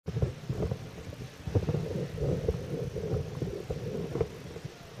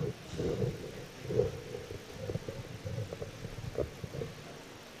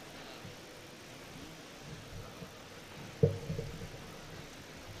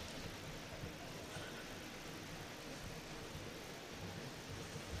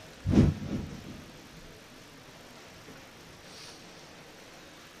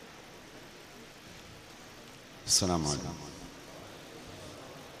السلام عليكم.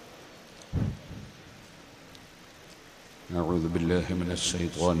 أعوذ بالله من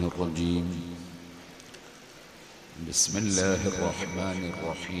الشيطان الرجيم. بسم الله الرحمن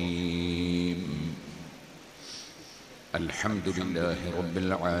الرحيم. الحمد لله رب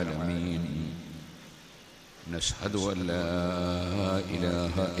العالمين. نشهد أن لا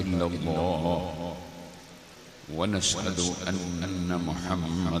إله إلا الله ونشهد أن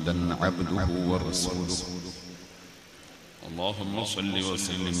محمدا عبده ورسوله. اللهم صل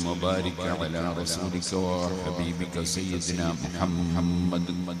وسلم وبارك على رسولك وحبيبك سيدنا محمد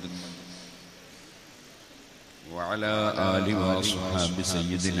وعلى آل وأصحاب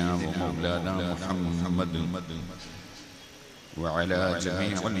سيدنا ومولانا محمد وعلى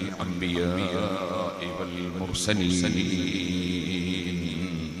جميع الأنبياء والمرسلين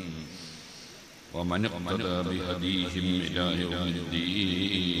ومن اقتدى بهديهم إلى يوم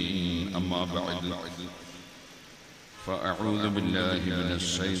الدين. أما بعد، فأعوذ بالله من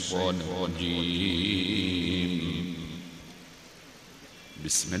الشيطان الرجيم.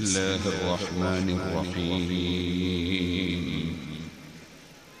 بسم الله الرحمن الرحيم.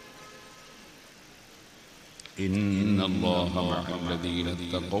 إن الله مع الذين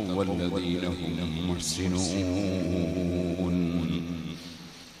اتقوا والذين هم محسنون.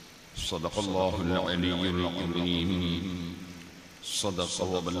 صدق الله العلي العظيم. صدق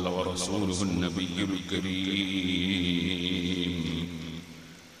وبلغ رسوله النبي الكريم.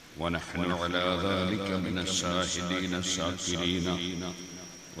 ونحن على ذلك من الشاهدين الشاكرين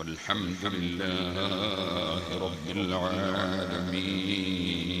والحمد لله رب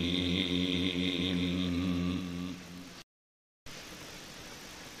العالمين.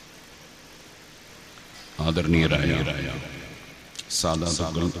 ആദരണീയരായ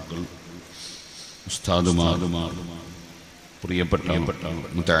സാദാത്തുക്കൾ, ഉസ്താദുമാർ, പ്രിയപ്പെട്ട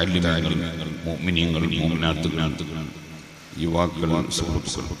മുതഅല്ലിമീങ്ങൾ, മുഅ്മിനീങ്ങൾ, മുഅ്മിനാത്തുകൾ, യുവാക്കൾ,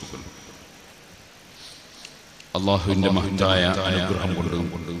 സുഹൃത്തുക്കൾ, അല്ലാഹുവിന്റെ മഹത്തായ അനുഗ്രഹം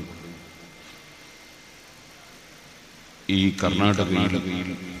കൊണ്ട് ഈ കർണാടകയിൽ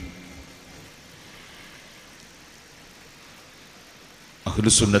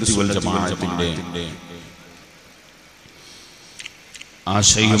അഹ്ലുസുന്നത്തി വൽ ജമാഅത്തിന്റെ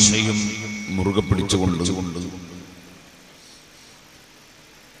ആശയം മുറുകെ പിടിച്ചുകൊണ്ട്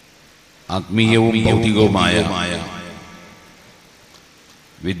ആത്മീയവും ഭൗതികവുമായ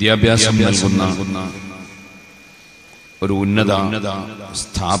വിദ്യാഭ്യാസം നൽകുന്ന ഒരു ഉന്നത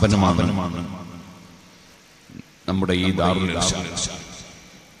സ്ഥാപനമാണ് നമ്മുടെ ഈ ദാറുൽ ഇർശാദ്.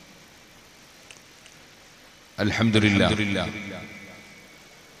 അൽഹംദുലില്ലാഹ്,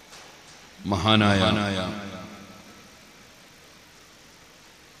 മഹാനായ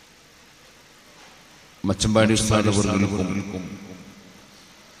മച്ചമ്പാടി ഉസ്താദുകൾക്കും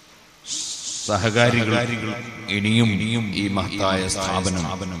സഹകാരികൾ ഇനിയും ഈ മഹത്തായ സ്ഥാപനം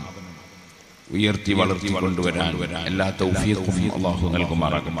ഉയർത്തി വളർത്തി കൊണ്ടുവരാൻ എല്ലാ തൗഫീഖും അല്ലാഹു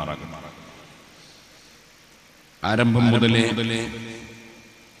നൽകുമാറാകട്ടെ. ആരംഭം മുതലേ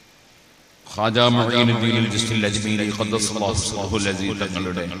ഖാജാ മുഈനുദ്ദീൻ ജിസ്തിൽ അജ്മീരി ഖദ്ദസല്ലാഹു അസീസ്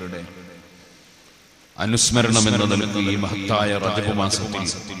തങ്ങളുടെ അനുസ്മരണം എന്ന നിലയ്ക്ക് ഈ മഹത്തായ റജബ് മാസത്തിൽ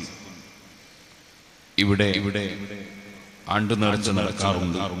ഇവിടെ ആണ്ട് നേർച്ച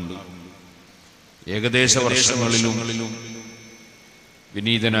നടക്കാറുണ്ട്. ഏകദേശ വർഷങ്ങളിലും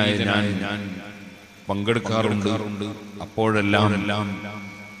വിനീതനായ ഞാൻ പങ്കെടുക്കാറുണ്ട്. അപ്പോഴെല്ലാം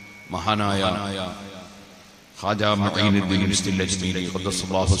മഹാനായ ഖാജാ മുഈനുദ്ദീൻ ജിസ്തിൽ അജ്മീരി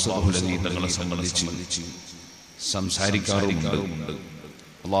ഖദ്ദസല്ലാഹു അസീസ് തങ്ങളെ സംബന്ധിച്ച് സംസാരിക്കാറുണ്ട്.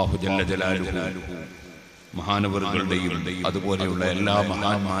 അല്ലാഹു ജല്ല ജലാലുഹു മഹാനവറുകളുടെയും അതുപോലെയുള്ള എല്ലാ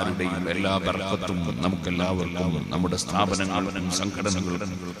മഹാന്മാരുടെയും എല്ലാ ബർക്കത്തും നമുക്കെല്ലാവർക്കും, നമ്മുടെ സ്ഥാപനങ്ങൾക്കും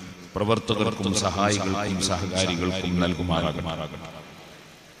സംഘടനകൾക്കും പ്രവർത്തകർക്കും സഹായികൾക്കും സഹകാരികൾക്കും നൽകുമാറാകട്ടെ.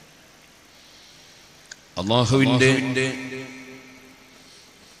 അല്ലാഹുവിന്റെ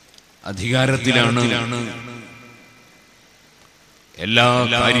അധികാരത്തിലാണ് എല്ലാ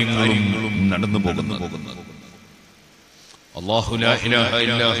കാര്യങ്ങളും നടന്നു പോകുന്നത്. അല്ലാഹു ലാ ഇലാഹ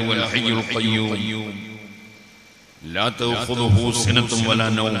ഇല്ലാ ഹുവൽ ഹയ്യുൽ ഖയ്യൂം ലാ തഅഖുദുഹു സിനത്തും വലാ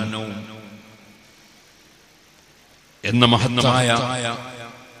നൗം എന്ന മഹത്തായ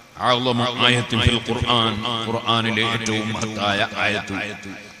അഅ്ളമു ആയത്തിൻ ഫിൽ ഖുർആൻ, ഖുർആനിലെ ഏറ്റവും മഹത്തായ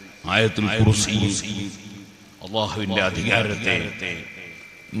ആയത്തുൽ കുർസി അല്ലാഹുവിന്റെ അധികാരത്തെ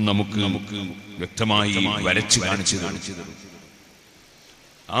നമുക്ക് വ്യക്തമായി വരച്ചു കാണിച്ചു തരും.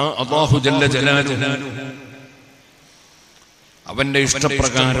 ആ അല്ലാഹു ജല്ല ജലാലുഹു അവന്റെ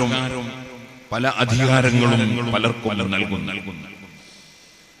ഇഷ്ടപ്രകാരം പല അധികാരങ്ങളും പലർക്കും നൽകുന്നു.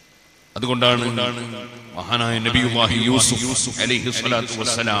 അതുകൊണ്ടാണ് മഹാനായ നബിയുല്ലാഹി യൂസുഫ് അലൈഹി സ്വലാത്തു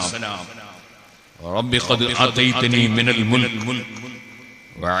വസ്സലാം റബ്ബി ഖദ് ആതൈതനി മിനൽ മുൽക്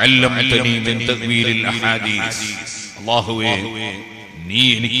വഅല്ലംതനി മിൻ തഅ്വീലിൽ അഹാദീസ്. അല്ലാഹുവേ, നീ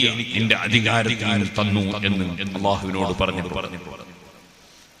എനിക്ക് നിന്റെ അധികാരത്തിൽ തന്നു എന്ന് അല്ലാഹുവിനോട് പറഞ്ഞു.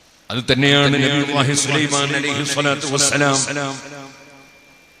 അത് തന്നെയാണ് നബി സുലൈമാൻ അലൈഹി സ്വലാത്തു വസ്സലാം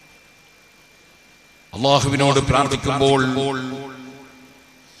അല്ലാഹുവിനോട് പ്രാർത്ഥിക്കുമ്പോൾ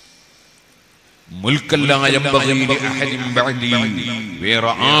മുൽക്കല്ലാ യംബഗി ലിഅഹദിൻ ബഅദി,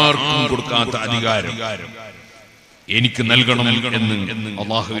 വേറെ ആർക്കും കൊടുക്കാത്ത അധികാരം എനിക്ക് നൽകണം എന്ന്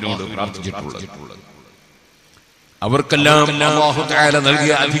അല്ലാഹുവിനോട് പ്രാർത്ഥിച്ചിട്ടുള്ളത്. അവർക്കെല്ലാം അല്ലാഹു തആല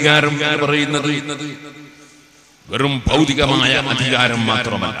നൽകിയ അധികാരം എന്ന് പറയുന്നത് വെറും ഭൗതികമായ അധികാരം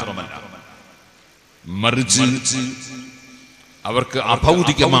മാത്രമല്ല, മറിച്ച് അവർക്ക്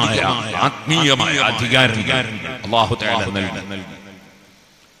അഭൗതികമായ ആത്മീയമായ അധികാരം അല്ലാഹു തആല നൽകി.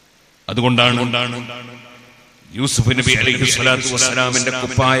 അതുകൊണ്ടാണ് യൂസുഫ് നബി അലൈഹി സ്വലാത്തു വസ്സലാമിന്റെ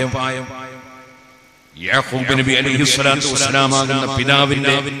കുപ്പായം യാഖൂബ് നബി അലൈഹി സ്വലാത്തു വസ്സലാം ആകുന്ന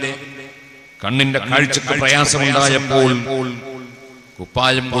പിതാവിന്റെ കണ്ണിന്റെ കാഴ്ചക്ക് പ്രയാസമുണ്ടായപ്പോൾ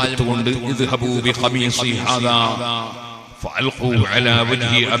കുപ്പായം കൊടുത്തുകൊണ്ട് ഇദ്ഹബൂ ബിഖമീസി ഹാദാ ഫഅൽഖൂ അലാ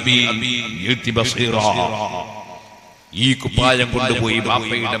വജ്ഹി അബീ യഅതി ബസീറാ, ഈ കുപ്പായം കൊണ്ടുപോയി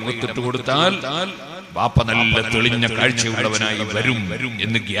ബാപ്പയുടെ മുഖത്തിട്ട് കൊടുത്താൽ ബാപ്പ നല്ല തെളിഞ്ഞ കാഴ്ചയുള്ളവനായി വരും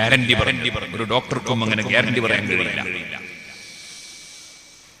എന്ന് ഗ്യാരണ്ടി പറഞ്ഞു. ഒരു ഡോക്ടർക്കും അങ്ങനെ ഗ്യാരണ്ടി പറയാൻ കഴിയില്ല.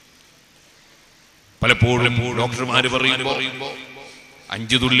 പലപ്പോഴും ഡോക്ടർമാര് പറയുമ്പോ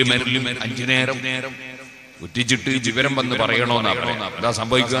 5 തുള്ളി മരുന്നും 5 നേരം ഉറ്റിച്ചിട്ട് വിവരം വന്ന് പറയണോന്നാ പറയുന്നത്. എന്താ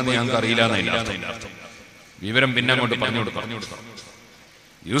സംഭവിക്കാന്ന് ഞങ്ങൾക്ക് അറിയില്ല. വിവരം പിന്നെ അങ്ങോട്ട് പറഞ്ഞു കൊടുക്കാം.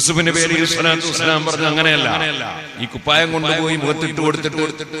 യൂസുഫ് നബി അലൈഹി സ്വലാത്തു വസ്സലാം പറഞ്ഞു, അങ്ങനെയല്ല, ഈ കുപ്പായം കൊണ്ടുപോയി മുഖത്തിട്ട് കൊടുത്തിട്ട്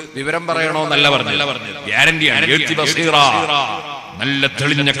വിവരം പറയണോന്നല്ല പറഞ്ഞു. ഗ്യാരണ്ടിയാണ്, നല്ല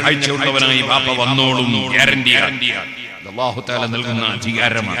തെളിഞ്ഞ കാഴ്ചയുള്ളവനായി ബാപ്പ വന്നോളും, ഗ്യാരണ്ടിയാണ്. അല്ലാഹു തആല നൽകുന്ന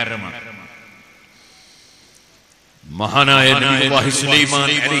അധികാരമാണ്. മഹാനായ നബി സുലൈമാൻ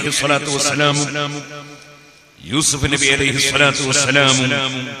അലൈഹി സ്വലാത്തു വസ്സലാം യൂസുഫ് നബി അലൈഹി സ്വലാത്തു വസ്സലാം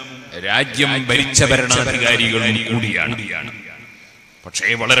രാജ്യം ഭരിച്ച ഭരണാധികാരികളും കൂടിയാണ്. പക്ഷേ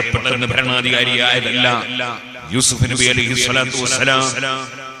വളരെ പെട്ടെന്ന് ഭരണാധികാരിയായതല്ല. യൂസുഫ് നബി അലൈഹി സ്വലാത്തു വസ്സലാം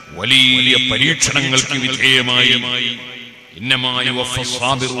വലിയ പരീക്ഷണങ്ങൾക്ക് വിധേയമായി. ഇന്നമാ യുവഫ്ഫസ്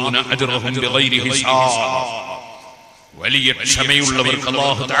സാബിറൂന അജ്റഹും ബിഗൈരി ഹിസാബ്, വലിയ ക്ഷമയുള്ളവർക്ക്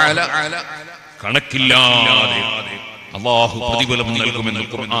അല്ലാഹു തആല കണക്കില്ലാതെ അല്ലാഹു പ്രതിഫലം നൽകുമെന്ന്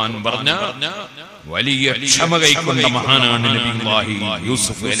ഖുർആൻ പറഞ്ഞ വലിയ ക്ഷമ കൈക്കൊണ്ട മഹാനാണ് നബിയുല്ലാഹി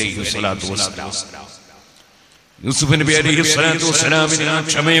യൂസുഫ് അലൈഹി സ്വലാത്തു വസ്സലാം. യൂസുഫ് നബി അലൈഹി സ്വലാത്തു വസ്സലാമിന് ആ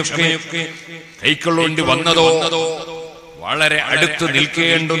ക്ഷമയൊക്കെ കൈക്കൊള്ളേണ്ടി വന്നതോ വളരെ അടുത്ത്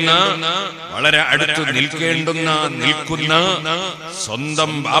നിൽക്കുന്ന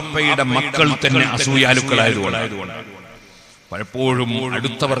സ്വന്തം ബാപ്പയുടെ മക്കൾ തന്നെ അസൂയാലുക്കളായതുകൊണ്ട്. പലപ്പോഴും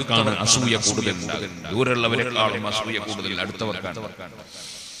അടുത്തവർക്കാണ് അസൂയ കൂടുതൽ, ദൂരമുള്ളവരെക്കാളും അസൂയ കൂടുതൽ അടുത്തവർക്കാണ്.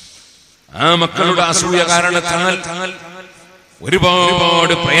 ആ മക്കളുടെ അസൂയ കാരണത്താൽ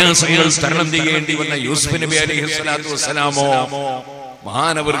ഒരുപാട് പ്രയാസങ്ങൾ തരണം ചെയ്യേണ്ടി വന്ന യൂസുഫ് നബി അലൈഹി സ്വലാത്തു വസ്സലാമോ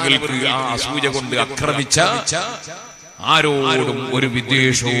മഹാനവറുകൾക്ക് ആ അസൂയ കൊണ്ട് ആക്രമിച്ച ആരോടും ഒരു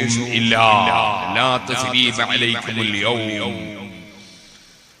വിദ്വേഷവും ഇല്ല.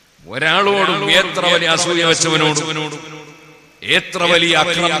 ഒരാളോടും എത്ര വലിയ അസൂയ വെച്ചവനോടും എത്ര വലിയ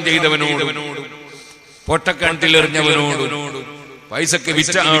അക്രമം ചെയ്തവനോടും പൊട്ടക്കണ്ടിലെറിഞ്ഞവനോടും പൈസക്ക്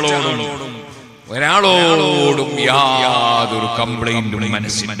വിറ്റ ആളോടും ഒരാളോടും യാതൊരു കംപ്ലൈന്റും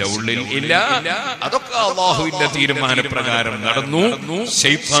മനസ്സിന്റെ ഉള്ളിൽ ഇല്ല. അതൊക്കെ അല്ലാഹുവിന്റെ തീരുമാനപ്രകാരം നടന്നു.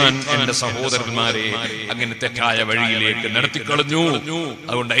 ശൈത്താൻ എന്റെ സഹോദരന്മാരെ അങ്ങനെ തെറ്റായ വഴിയിലേക്ക് നടത്തിക്കളഞ്ഞു.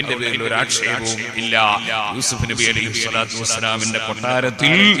 അതുകൊണ്ട് അതിന്റെ പേരിൽ ഒരു ആക്ഷേപവും ഇല്ല. യൂസുഫ് നബി അലൈഹി സ്വലാത്തു വസ്സലാമിന്റെ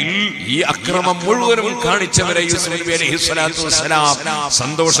കൊട്ടാരത്തിൽ ഈ അക്രമം മുഴുവനും കാണിച്ചവരെ യൂസുഫ് നബി അലൈഹി സ്വലാത്തു വസ്സലാം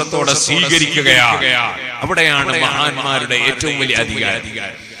സന്തോഷത്തോടെ സ്വീകരിക്കുകയാണ്. അവിടെയാണ് മഹാന്മാരുടെ ഏറ്റവും വലിയ അധികാരം.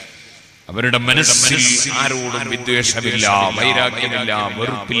 അവരുടെ മനസ്സിൽ ആരോടും വിദ്വേഷമില്ല, വൈരാഗ്യമില്ല,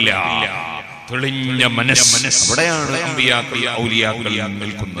 വെറുപ്പില്ല, തെളിഞ്ഞ മനസ്സ്. അവിടെയാണ് അമ്പിയാക്കൾ ഔലിയാക്കൾ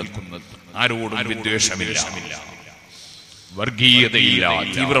നിൽക്കുന്നത്. ആരോടും വിദ്വേഷമില്ല, വർഗീയതയില്ല,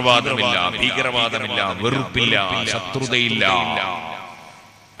 തീവ്രവാദമില്ല, ഭീകരവാദമില്ല, വെറുപ്പില്ല, ശത്രുതയില്ല.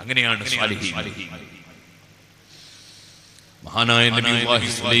 അങ്ങനെയാണ് സാലിഹീൻ. മഹാനായ നബി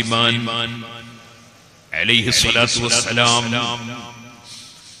സുലൈമാൻ അലൈഹി സ്വലാത്തു വസ്സലാം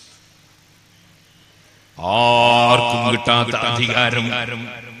ആർക്കും കിട്ടാത്ത അധികാരം.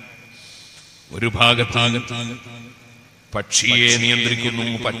 ഒരു ഭാഗത്ത് പക്ഷിയെ നിയന്ത്രിക്കുന്നു,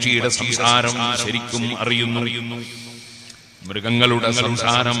 പക്ഷിയുടെ സംസാരം ശരിക്കും അറിയുന്നു, മൃഗങ്ങളുടെ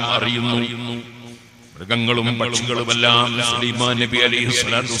സംസാരം അറിയുന്നു. മൃഗങ്ങളും പക്ഷികളുമെല്ലാം സുലൈമാൻ നബി അലൈഹി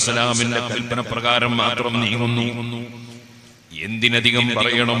സ്വലാത്തു വസ്സലാമിന്റെ കൽപ്പന പ്രകാരം മാത്രം നീങ്ങുന്നു. എന്തിനധികം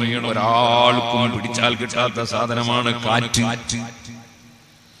പറയണം, ഒരാൾക്കും പിടിച്ചാൽ കിട്ടാത്ത സാധനമാണ് കാറ്റ്.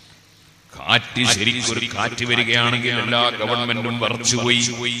 കാറ്റ് ശരിക്കൊരു കാറ്റ് വരികയാണെങ്കിൽ എല്ലാ ഗവൺമെന്റും വറച്ചുപോയി,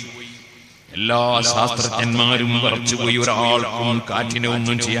 എല്ലാ ശാസ്ത്രജ്ഞന്മാരും വറച്ചുപോയി, ഒരാൾക്കും കാറ്റിനെ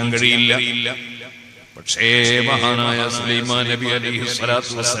ഒന്നും ചെയ്യാൻ കഴിയില്ല. പക്ഷേ മഹാനായ സുലൈമാൻ നബി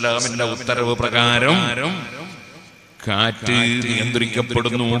അലൈഹിസ്സലാത്തു വസ്സലാമിന്റെ ഉത്തരവ് പ്രകാരം കാറ്റ്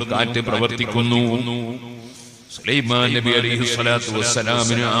നിയന്ത്രിക്കപ്പെടുന്നു, കാറ്റ് പ്രവർത്തിക്കുന്നു. സുലൈമാൻ നബി അലൈഹിസ്സലാത്തു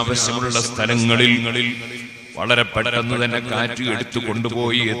വസ്സലാമിന് ആവശ്യമുള്ള സ്ഥലങ്ങളിൽ വളരെ പെട്ടെന്ന് തന്നെ കാറ്റ് എടുത്തു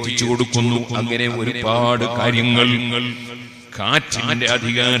കൊണ്ടുപോയി എത്തിച്ചു കൊടുക്കുന്നു. അങ്ങനെ ഒരുപാട് കാര്യങ്ങൾ കാറ്റിന്റെ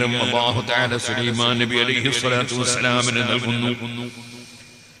അധികാരം അല്ലാഹു തആല സുലൈമാൻ നബി അലൈഹിസ്സലാത്തു വസ്സലാമിന് നൽകുന്നു.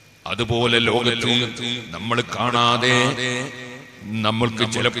 അതുപോലെ ലോകത്ത് നമ്മൾ കാണാതെ നമ്മൾക്ക്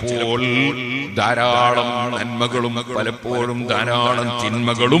ചിലപ്പോൾ ധാരാളം നന്മകളും പലപ്പോഴും ധാരാളം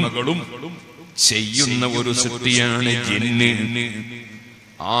തിന്മകളും ചെയ്യുന്ന ഒരു സൃഷ്ടിയാണ് ജിന്ന്.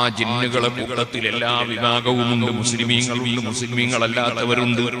 ആ ജിന്നുകളെ കൂട്ടത്തിൽ എല്ലാ വിഭാഗവുമുണ്ട്. മുസ്ലിമീങ്ങളുണ്ട്,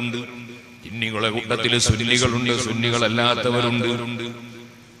 മുസ്ലിമീങ്ങളല്ലാത്തവരുണ്ട്. ജിന്നുകളെ കൂട്ടത്തിൽ സുന്നികളുണ്ട്, സുന്നികളല്ലാത്തവരുണ്ട്.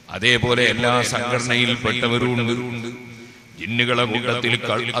 അതേപോലെ എല്ലാ സംഘടനയിൽപ്പെട്ടവരുണ്ട്. ജിന്നുകളെ കൂട്ടത്തിൽ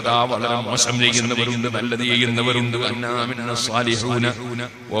അതാ വളരെ മോശം ചെയ്യുന്നവരുണ്ട്, നല്ലത് ചെയ്യുന്നവരുണ്ട്. അന്നാ മിന്ന സാലിഹൂന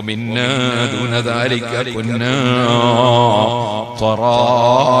വമിന്നാ ദൂന ദാലിക കുന്നാ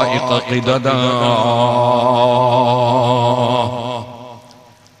ത്വറായിഖ ഖിദദാ.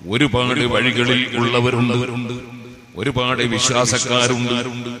 ഒരുപാട് വഴികളിൽ ഉള്ളവരുണ്ട്, ഒരുപാട് വിശ്വാസക്കാരുണ്ട്.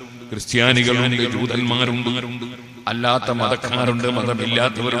 ക്രിസ്ത്യാനികളുണ്ട്, ജൂതന്മാരുണ്ട്, അല്ലാത്ത മതക്കാരുണ്ട്,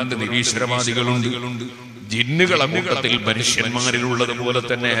 മതമില്ലാത്തവരുണ്ട്, നിരീശ്വരവാദികളുണ്ട്. ജിന്നുകളെ കൂട്ടത്തിൽ മനുഷ്യന്മാരിലുള്ളതുപോലെ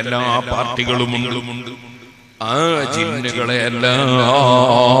തന്നെ എല്ലാ പാർട്ടികളുമുണ്ട്. ആ ജിന്നുകളെ എല്ലാം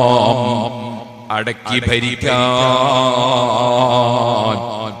അടക്കി ഭരിക്കാൻ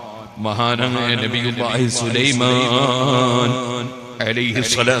മഹാനായ നബിയുല്ലാഹി സുലൈമാൻ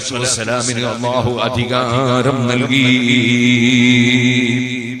അലൈഹിസ്സലാത്തു വസ്സലാമിന് അല്ലാഹു അധികാരം നൽകി.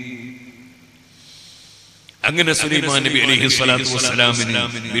 അങ്ങനെ സുലൈമാൻ നബി അലൈഹിസ്സലാത്തു വസ്സലാമിന്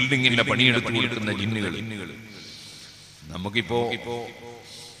ബിൽഡിങ്ങിന്റെ പണിയെടുത്ത് കൊടുക്കുന്ന ജിന്നുകൾ. നമുക്കിപ്പോ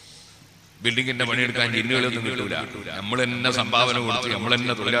ബിൽഡിങ്ങിന്റെ പണിയെടുക്കാൻ ജിന്നുകളൊന്നും കിട്ടൂല. നമ്മൾ തന്നെ സംഭാവന കൊടുത്ത് നമ്മൾ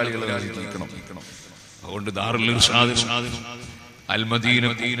തന്നെ തൊഴിലാളികളെ ജീവിക്കണം. അതുകൊണ്ട് ദാറുൽ ഇർഷാദ്, അൽ-മദീന,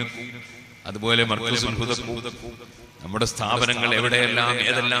 അതുപോലെ മർകസുൽ ഹുദ, നമ്മുടെ സ്ഥാപനങ്ങൾ എവിടെയെല്ലാം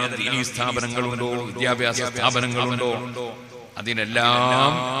ഏതെല്ലാം ദീനീ സ്ഥാപനങ്ങളുണ്ടോ, വിദ്യാഭ്യാസ സ്ഥാപനങ്ങളുണ്ടോ,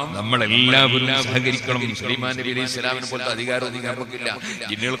 അതിനെല്ലാം നമ്മളെല്ലാവരും സഹകരിക്കണം. സുലൈമാൻ നബി അലൈഹി സ്വലാമിനെ പോലത്തെ അധികാരമൊന്നും നമുക്കില്ല.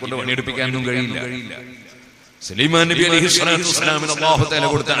 ജിന്നുകളെ കൊണ്ട് പണിയെടുപ്പിക്കാനൊന്നും കഴിയില്ല. സുലൈമാൻ നബി അലൈഹി സ്വലാത്തു വസ്സലാമിന് അല്ലാഹു തആല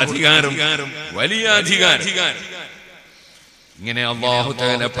കൊടുത്ത അധികാരം വലിയ അധികാരം. ഇങ്ങനെ അല്ലാഹു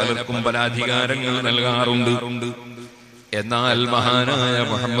തആല പലർക്കും പല അധികാരങ്ങൾ നൽകാറുണ്ട്. എന്നാൽ മഹാനായ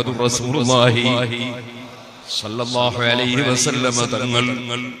മുഹമ്മദ് റസൂലുള്ളാഹി സല്ലല്ലാഹു അലൈഹി വസല്ലമ തങ്ങൾ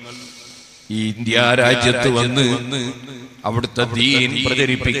ഈ ഇന്ത്യ രാജ്യത്ത് വന്ന് അവിടുത്തെ ദീൻ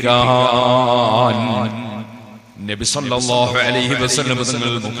പ്രചരിപ്പിക്കാൻ നബി സല്ലല്ലാഹു അലൈഹി വസല്ലം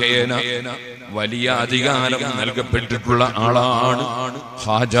തങ്ങൾ മുഖേന വലിയ അധികാരം നൽകപ്പെട്ടിട്ടുള്ള ആളാണ്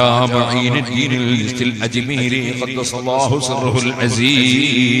ഖാജാ മുഈനുദ്ദീനുൽ ഇസ്തിൽ അജ്മീരി ഖദ്ദസല്ലാഹു സിർറുൽ അസീസ്.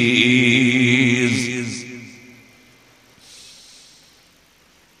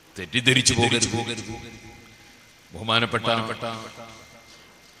 തെറ്റിദ്ധരിച്ചു പോകരുത്. ബഹുമാനപ്പെട്ട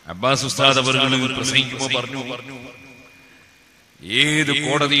അബ്ബാസ് ഉസ്താദ് അവர்கள் പ്രസംഗിക്കുമ്പോൾ പറഞ്ഞു, ഏത്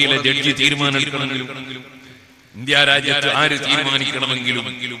കോടതിയിലെ ജഡ്ജി തീരുമാനമെടുക്കണമെങ്കിലും, ഇന്ത്യ രാജ്യത്ത് ആര് തീരുമാനിക്കണമെങ്കിലും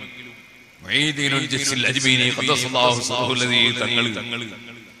തങ്ങൾ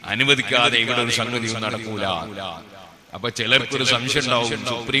അനുവദിക്കാതെ ഇവിടെ ഒരു സംഗതിയും നടക്കൂല. അപ്പൊ ചിലർക്കൊരു സംശയം ഉണ്ടാവും,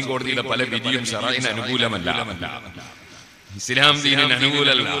 സുപ്രീം കോടതിയിലെ പല വിധിയും ശറഈന് അനുകൂലമല്ല, ഇസ്ലാം ദീനിന്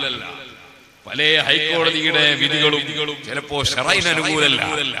അനുകൂലമല്ല. പല ഹൈക്കോടതിയുടെ വിധികളും ചിലപ്പോ ശറഈന്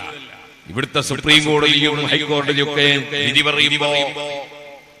അനുകൂലമല്ല. ഇവിടുത്തെ സുപ്രീം കോടതിയും ഹൈക്കോടതിയും ഒക്കെ വിധി പറയുമ്പോ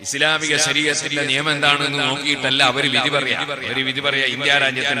ഇസ്ലാമിക ശരീഅത്തിന്റെ നിയമം എന്താണെന്ന് നോക്കിയിട്ടല്ല അവര് വിധി പറയാ. അവര് വിധി പറയാ ഇന്ത്യ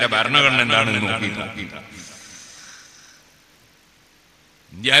രാജ്യത്തിന്റെ ഭരണഘടന എന്താണെന്ന് നോക്കിയിട്ട്.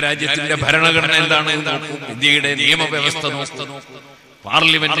 ഇന്ത്യ രാജ്യത്തിന്റെ ഭരണഘടന എന്താണെന്ന് നോക്കും, ഇന്ത്യയുടെ നിയമവ്യവസ്ഥ നോക്കും,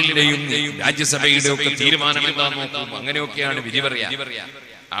 പാർലമെന്റിന്റെയും രാജ്യസഭയുടെയും ഒക്കെ തീരുമാനം എന്താന്ന് നോക്കും. അങ്ങനെയൊക്കെയാണ് വിധി പറയാ.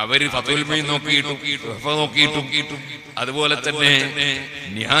 അവര് ഫത്വൽ മീൻ നോക്കിയിട്ടും അതുപോലെ തന്നെ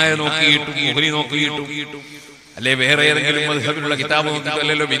ന്യായ നോക്കിയിട്ടും മുഹരി നോക്കിയിട്ടും അല്ലെ വേറെ ഏതെങ്കിലും മദ്ഹബിലുള്ള കിതാബ്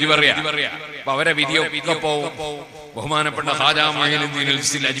നോക്കിയിട്ടല്ലോ വിധി പറയാ. അപ്പൊ അവരെ വിധിയൊക്കെ പോവും. ബഹുമാനപ്പെട്ട ഖാജാ മുഈനുദ്ദീനുൽ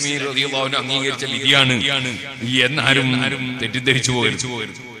ഇസ്തിൽ അജ്മീരി റളിയല്ലാഹു അൻഹു അംഗീകരിച്ച വിധിയാണ് എന്നാരും തെറ്റിദ്ധരിച്ചു പോകരുത്.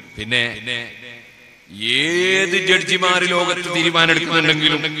 പിന്നെ ഏത് ജഡ്ജിമാര് ലോകത്ത് തീരുമാനം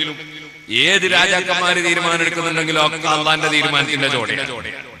എടുക്കുന്നുണ്ടെങ്കിലും, ഏത് രാജാക്കന്മാര് തീരുമാനം എടുക്കുന്നുണ്ടെങ്കിലും ഒക്കെ അള്ളാന്റെ തീരുമാനത്തിന്റെ ചോടെ.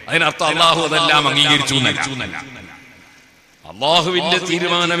 അതിനർത്ഥം അള്ളാഹു അതെല്ലാം അംഗീകരിച്ചു എന്നല്ല. അള്ളാഹുവിന്റെ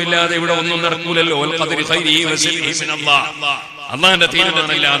തീരുമാനമില്ലാതെ ഇവിടെ ഒന്നും നടക്കൂലല്ലോ. അള്ളാഹിന്റെ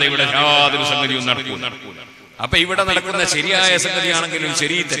തീരുമാനമില്ലാതെ ഇവിടെ യാതൊരു സംഗതിയും നടക്കൂല. അപ്പൊ ഇവിടെ നടക്കുന്ന ശരിയായ സംഗതിയാണെങ്കിലും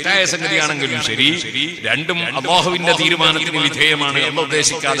ശരി, തെറ്റായ സംഗതിയാണെങ്കിലും ശരി, രണ്ടും അള്ളാഹുവിന്റെ തീരുമാനത്തിന് വിധേയമാണ്. അള്ളാഹു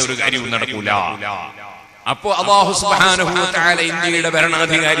ഉദ്ദേശിക്കാതെ ഒരു കാര്യവും നടക്കൂല. അപ്പോ അല്ലാഹു സുബ്ഹാനഹു വ തആല ഇന്ത്യയുടെ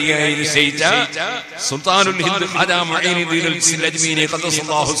ഭരണാധികാരിയായി നിശ്ചയിച്ച സുൽത്താനുൽ ഹിന്ദ് ഖാജ മുഈനുദ്ദീൻ അൽ-അജ്മീനി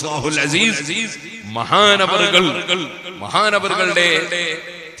ഖദ്ദസല്ലാഹു സിറഹുൽ അസീസ് മഹാനവറുകളുടെ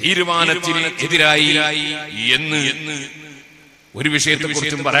തീരുമാനത്തിന് എതിരായി എന്ന് ഒരു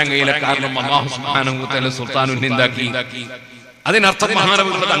വിഷയത്തെക്കുറിച്ചും പറയാൻ കഴിയില്ല. കാരണം അല്ലാഹു സുബ്ഹാനഹു വ തആല സുൽത്താനുൽ ഹിന്ദാക്കി. അതിനർത്ഥം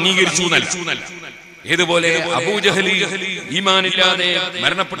മഹാനവറുകൾ അംഗീകരിച്ചു എന്നല്ല. ഏതുപോലെ അബൂജഹൽ ഈമാനില്ലാതെ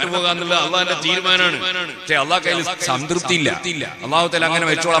മരണപ്പെട്ടു പോകാന്നുള്ള അള്ളാഹിന്റെ തീരുമാനമാണ്. പക്ഷെ അള്ളാഹ് കയ്യിൽ സംതൃപ്തി ഇല്ല. അള്ളാഹു തആല അങ്ങനെ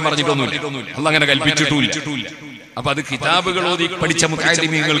വെച്ചോളാൻ പറഞ്ഞിട്ടൊന്നുമില്ല. അള്ളാഹ് അങ്ങനെ കൽപ്പിച്ചിട്ടുമില്ല. അപ്പൊ അത് കിതാബുകൾ ഓതി പഠിച്ച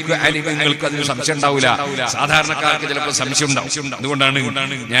മുതഅല്ലിമീങ്ങൾക്ക് ആലിമീങ്ങൾക്ക് അതിന് സംശയം ഉണ്ടാവില്ല. സാധാരണക്കാർക്ക് ചിലപ്പോൾ സംശയം ഉണ്ടാവും. അതുകൊണ്ടാണ്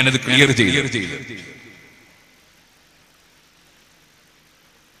ഞാനത് ക്ലിയർ ചെയ്തത്.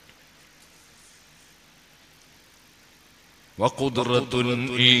 وقدرة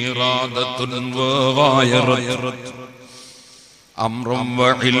إرادة وغايرت أمرا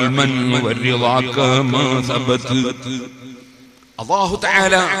وعلما والرضا كما ثبت. അല്ലാഹു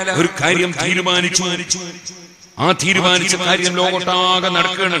തആല ഒരു കാര്യം തീരുമാനിച്ചു. ആ തീരുമാനിച്ച കാര്യം ലോകത്താകെ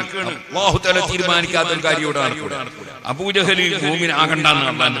നടക്കുകയാണ്. അല്ലാഹു തആല തീരുമാനിക്കാത്ത ഒരു കാര്യം ഇവിടെ നടക്കൂല. അബൂജഹൽ മൂമിൻ ആകണ്ടെന്ന്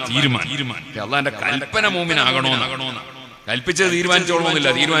അല്ലാഹുവിന്റെ തീരുമാനം. അല്ലാഹുവിന്റെ കൽപ്പന മൂമിൻ ആകണമെന്ന്. കൽപ്പിച്ചത് തീരുമാനിച്ചോളണമെന്നില്ല,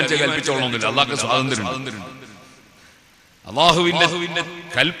 തീരുമാനിച്ചത് കൽപ്പിച്ചോളണമെന്നില്ല. അല്ലാഹുവിന് സ്വാതന്ത്ര്യമുണ്ട്. അള്ളാഹുവിന്റെ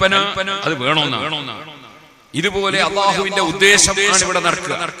കൽപ്പന അത് വേണമെന്നാണ്. ഇതുപോലെ അള്ളാഹുവിന്റെ ഉദ്ദേശമാണ് ഇവിടെ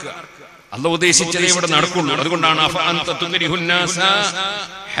നടക്കുക. അള്ളാഹു ഉദ്ദേശിച്ചതേ ഇവിടെ നടക്കുള്ളൂ. അതുകൊണ്ടാണ്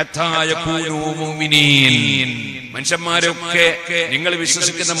മനുഷ്യന്മാരൊക്കെ നിങ്ങൾ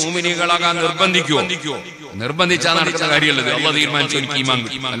വിശ്വസിക്കുന്ന മുഅ്മിനീകളാകാൻ നിർബന്ധിച്ചാൽ നടക്കുന്ന കാര്യമല്ലത്. അള്ളാഹ് തീരുമാനിച്ചു എനിക്ക് ഈമാൻ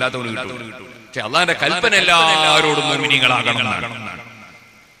കിട്ടും, അല്ലാത്തവന് കിട്ടും. പക്ഷെ അള്ളാഹിന്റെ കൽപ്പന എല്ലാവരോടും മുഅ്മിനീകളാകണം എന്നാണ്.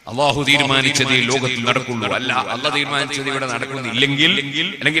 അള്ളാഹു തീരുമാനിച്ചത് ലോകത്തിൽ നടക്കുള്ളൂ. അല്ല അള്ളാഹ് തീരുമാനിച്ചത് ഇവിടെ നടക്കുന്നില്ലെങ്കിൽ,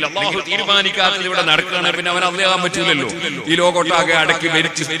 അല്ലെങ്കിൽ അള്ളാഹു തീരുമാനിക്കാത്തത് ഇവിടെ നടക്കുകയാണ്, പിന്നെ അവൻ അള്ളാഹാൻ പറ്റൂലല്ലോ. ഈ ലോകത്തൊട്ടാകെ അടക്കി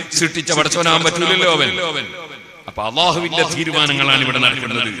ഭരിച്ച് സൃഷ്ടിച്ച പടച്ചവനാകാൻ പറ്റൂലല്ലോ അവൻ. അപ്പൊ അള്ളാഹുവിന്റെ തീരുമാനങ്ങളാണ് ഇവിടെ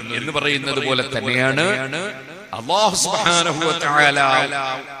നടക്കുന്നത് എന്ന് പറയുന്നത് പോലെ തന്നെയാണ് അല്ലാഹു സുബ്ഹാനഹു വ തആല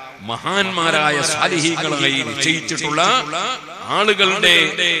മഹാന്മാരായ സാലിഹീങ്ങളായി നിശ്ചയിച്ചിട്ടുള്ള ആളുകളുടെ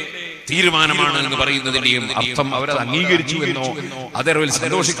തീരുമാനമാണ് എന്ന് പറയുന്നതിന്റെയും അർത്ഥം അവരത് അംഗീകരിച്ചു എന്നോ അതരവിൽ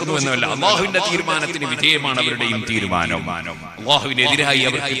സന്തോഷിക്കുന്നു എന്നല്ല. അള്ളാഹുവിന്റെ തീരുമാനത്തിന് വിധേയമാണ് അവരുടെയും തീരുമാനം. അള്ളാഹുവിനെതിരായി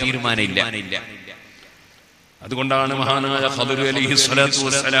അവർക്ക് തീരുമാനമില്ല. അതുകൊണ്ടാണ് മഹാനായ ഖദർ അലൈഹിസ്സലാത്തു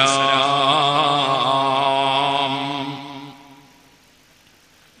വസ്സലാം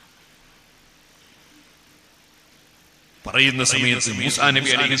പറയുന്ന സമയത്ത് മൂസാ നബി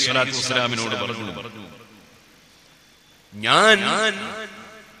അലൈഹിസ്സലാത്തു വസ്സലാമിനോട് പറഞ്ഞു, ഞാൻ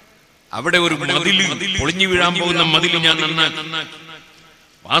അവിടെ ഒരു മതില് പൊളിഞ്ഞു വീഴാൻ പോകുന്ന മതില് ഞാൻ നന്നാക്കി.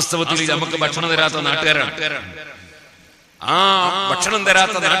 വാസ്തവത്തിൽ നമുക്ക് ഭക്ഷണം തരാത്ത നാട്ടുകാരാണ്. ആ ഭക്ഷണം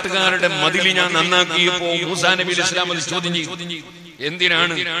തരാത്ത നാട്ടുകാരുടെ മതില് ഞാൻ നന്നാക്കിയപ്പോ മൂസാ നബി അലൈഹി സ്വലാം അത് ചോദ്യം ചെയ്തു,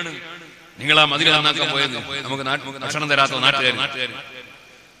 എന്തിനാണ് നിങ്ങൾ ആ മതില് നന്നാക്കാൻ പോയത്? നമുക്ക് ഭക്ഷണം തരാത്ത നാട്ടുകാർ.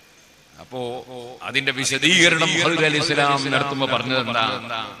 അപ്പോ അതിന്റെ വിശദീകരണം ഖദർ അലൈഹിസ്സലാം നടത്തുമ്പോ പറഞ്ഞത് എന്താ?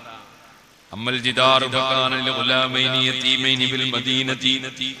 അമ്മൽ ജിദാറു ഫകാന ലിഗുലാമൈനി യതീമൈനി ബിൽ മദീനതി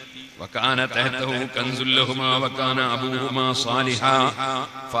وكان تحته كنز لهما وكان أبوهما صالحا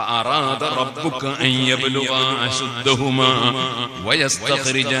فأراد ربك أن يبلغا أشدهما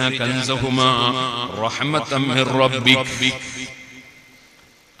ويستخرجا كنزهما رحمة من ربك.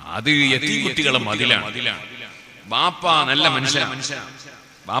 അത് യതീകുട്ടികളെ മതിലാണ്. ബാപ്പ നല്ല മനുഷ്യനാണ്.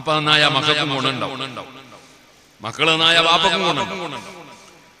 ബാപ്പ നന്നായ മക്കൾക്കും ഗുണമുണ്ടാവും, മക്കൾ നന്നായ ബാപ്പക്കും ഗുണമുണ്ടാവും.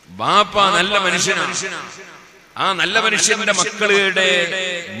 ബാപ്പ നല്ല മനുഷ്യനാണ്. ആ നല്ല മനുഷ്യന്റെ മക്കളുടെ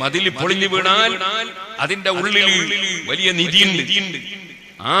മതിൽ പൊളിഞ്ഞു വീണാൽ അതിന്റെ ഉള്ളിൽ വലിയ നിധിയുണ്ട്.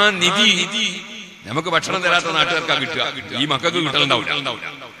 ആ നിധി നമുക്ക് ഭക്ഷണം തരാത്ത നാട്ടുകാർക്കാ കിട്ടുക, ഈ മക്കൾക്ക് കിട്ടലുണ്ടാവില്ല.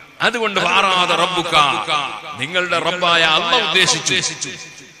 അതുകൊണ്ട് വാറാദ റബ്ബുക, നിങ്ങളുടെ റബ്ബായ അല്ലാഹു ഉദ്ദേശിച്ചു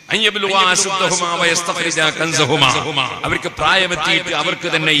അവർക്ക് പ്രായമെത്തിയിട്ട് അവർക്ക്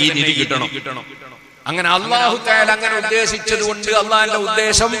തന്നെ ഈ നിധി കിട്ടണം. അങ്ങനെ അല്ലാഹു തആല അങ്ങനെ ഉദ്ദേശിച്ചത് കൊണ്ട് അള്ളാഹിന്റെ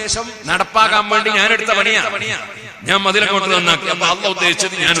ഉദ്ദേശം നടപ്പാക്കാൻ വേണ്ടി ഞാൻ എടുത്ത പണിയാ. ഞാൻ മതിലങ്ങോട്ട് നന്നാക്കി. അപ്പൊ അല്ലാഹു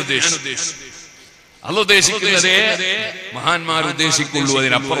ഉദ്ദേശിച്ചത് ഞാൻ ഉദ്ദേശിച്ചു. അല്ലാഹു ഉദ്ദേശിക്കുന്നതേ മഹാന്മാർ ഉദ്ദേശിക്കുള്ളൂ,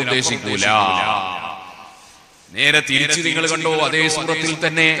 അതിനപ്പുറം ഉദ്ദേശിക്കൂല. നേരെ തിരിച്ച് നിങ്ങൾ കണ്ടോ, അതേ സൂറത്തിൽ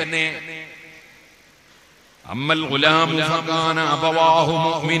തന്നെ അമ്മൽ ഗുലാമു ഫകാന അബവാഹു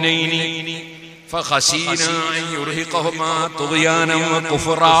മുഅ്മിനൈനി ഫഖശീനാ അൻ യുർഹിഖഹുമാ തുഗ്യാനൻ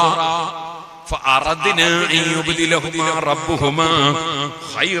വകുഫറാ فأردنا أن يبدلهما ربهما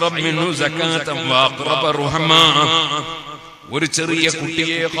خيرا منه زكاة وأقرب رحما. ഒരു ചെറിയ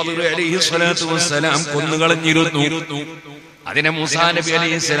കുട്ടിയെ ഖദർ അലൈഹിസ്സലാത്തു വസ്സലാം കൊന്നുകളഞ്ഞിരുന്നു. അതിനെ മൂസാ നബി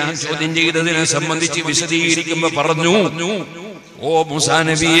അലൈഹിസ്സലാം ചോദ്യം ചെയ്തതിനെ സംബന്ധിച്ച് വിശദീകരിക്കുമ്പോൾ പറഞ്ഞു, ഓ മൂസാ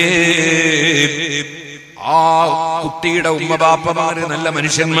നബിയേ, ആ കുട്ടിയുടെ ഉമ്മ ബാപ്പമാര് നല്ല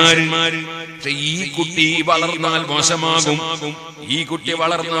മനുഷ്യന്മാര്. പക്ഷെ ഈ കുട്ടി വളർന്നാൽ മോശമാകും, ഈ കുട്ടി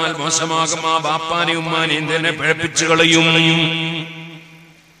വളർന്നാൽ മോശമാകും. ആ ബാപ്പാനെ ഉമ്മാനെയും തന്നെ പിഴപ്പിച്ചു കളയും.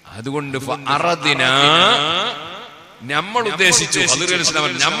 അതുകൊണ്ട് നമ്മൾ ഉദ്ദേശിച്ചു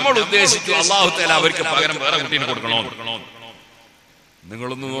നമ്മൾ ഉദ്ദേശിച്ചു അല്ലാഹു തആല അവർക്ക് പകരം വേറെ കുട്ടീനെ കൊടുക്കണോ?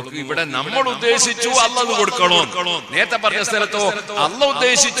 നിങ്ങളൊന്ന് നോക്ക്, ഇവിടെ നമ്മൾ ഉദ്ദേശിച്ചു അല്ലാഹു കൊടുക്കണോ. നേരത്തെ പറഞ്ഞ സ്ഥലത്തോ അല്ലാഹു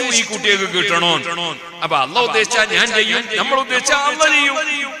ഉദ്ദേശിച്ചു ഈ കുട്ടിയൊക്കെ കിട്ടണോ. അപ്പൊ അല്ലാഹു ഉദ്ദേശിച്ചാൽ ഞാൻ ചെയ്യും, നമ്മൾ ഉദ്ദേശിച്ചാൽ അല്ലാഹു ചെയ്യും.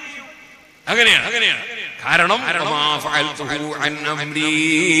 അങ്ങനെയാണ്. കാരണം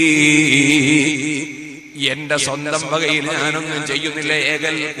എന്റെ സ്വന്തം വകയിൽ ഞാനൊന്നും ചെയ്യുന്നില്ല,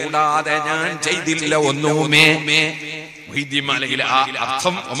 ഏകൽ കൂടാതെ ഞാൻ ചെയ്തില്ല ഒന്നുമേ. മലയിലെ ആ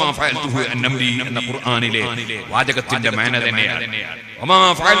അർത്ഥം എന്ന ഖുർആനിലെ വാചകത്തിന്റെ മേന തന്നെയാണ്.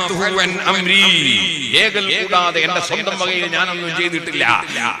 ഏകൽ കൂടാതെ എന്റെ സ്വന്തം വകയിൽ ഞാനൊന്നും ചെയ്തിട്ടില്ല,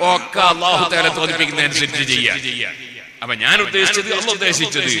 ഒക്കെ അല്ലാഹു തആല തോന്നിപ്പിക്കുന്നതനുസരിച്ച് ചെയ്യാം. അപ്പൊ ഞാൻ ഉദ്ദേശിച്ചത് അല്ലാഹു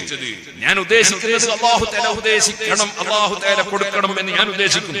ഉദ്ദേശിച്ചത്, ഞാൻ ഉദ്ദേശിക്കുന്നത് അല്ലാഹു തആല ഉദ്ദേശിക്കണം, അല്ലാഹു തആല കൊടുക്കണം എന്ന് ഞാൻ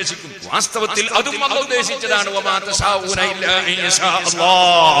ഉദ്ദേശിക്കുന്നു. വാസ്തവത്തിൽ അതും അല്ലാഹു ഉദ്ദേശിച്ചതാണ്.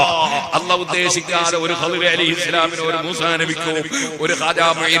 അല്ലാഹു ഉദ്ദേശിക്കാതെ ഒരു ഖദർ അലൈഹിസ്സലാമിനോ ഒരു മൂസാ നബിക്കോ ഒരു ഖാജാ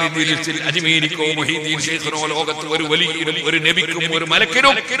മുഈനുദ്ദീൻ അജ്മീരിക്കോ മുഹീദ്ദീൻ ശൈഖിനോ ലോകത്ത് ഒരു വലിയനും ഒരു നബിക്കും ഒരു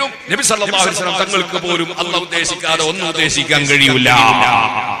മലക്കിനും നബി സല്ലല്ലാഹു അലൈഹി വസല്ലം തങ്ങൾക്ക് പോലും അല്ലാഹു ഉദ്ദേശിക്കാതെ ഒന്നും ഉദ്ദേശിക്കാൻ കഴിയില്ല.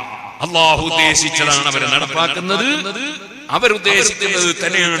 അല്ലാഹു ഉദ്ദേശിച്ചതാണ് അവർ നടപ്പാക്കുന്നത്. അവരുദ്ദേശിക്കുന്നത്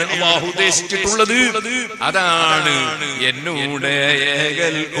തന്നെയാണ് അല്ലാഹു ഉദ്ദേശിച്ചിട്ടുള്ളത്. അതാണ് എന്നൂടെ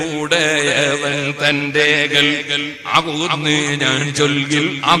ഏകൽ കൂടെയവൻ തന്റേകൽ ആകുന്നു ഞാൻ ചൊൽകിൽ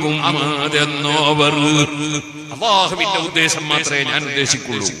ആകും അതെന്നോവർ. അല്ലാഹുവിന്റെ ഉദ്ദേശം മാത്രമേ ഞാൻ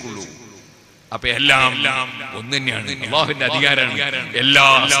ഉദ്ദേശിക്കുള്ളൂ. അപ്പൊ എല്ലാം ഒന്ന് തന്നെയാണ്. അല്ലാഹുവിന്റെ അധികാരമാണ് എല്ലാ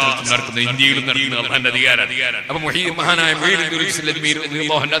സ്ഥലത്തും നടക്കുന്നത്, ഇന്ത്യയിലും നടക്കുന്നത് അല്ലാഹുവിന്റെ അധികാരമാണ്. അപ്പൊ മഹാനായ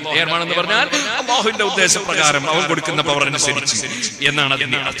തീരുമാനമെന്ന് പറഞ്ഞാൽ അല്ലാഹുവിന്റെ ഉദ്ദേശപ്രകാരം അവൻ കൊടുക്കുന്ന പവർ അനുസരിച്ച് എന്നാണ്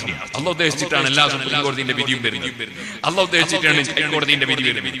അതിന്റെ അർത്ഥം. അല്ലാഹു ഉദ്ദേശിച്ചിട്ടാണ് എല്ലാ സുപ്രീം കോടതിയുടെ വിധിയും വരുന്നത്. അല്ലാഹു ഉദ്ദേശിച്ചിട്ടാണ് ഹൈക്കോടതിയുടെ വിധി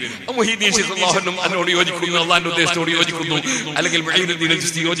വരുന്നത്. മുഹീദ്ദീൻ ശൈഖ് അല്ലാഹുവിനും അതിനോട് യോജിക്കുന്നു, അല്ലാഹുവിന്റെ ഉദ്ദേശത്തോട് യോജിക്കുന്നു, അല്ലെങ്കിൽ മുഈനുദ്ദീൻ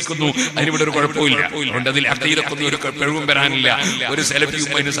അൽ-ജിസ്തി യോജിക്കുന്നു. അതിനിവിടെ ഒരു കുഴപ്പമില്ല. അതുകൊണ്ട് അതിൽ അഖീദത്തൊന്നും ഒരു പിഴവും വരാനില്ല. ഒരു സലഫിയും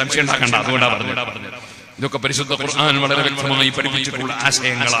അതിന് സംശയം ഉണ്ടാക്കണ്ട. അതുകൊണ്ടാണ് ഇതൊക്കെ പരിശുദ്ധ ഖുർആൻ വളരെ വ്യക്തമായി പഠിപ്പിച്ചിട്ടുള്ള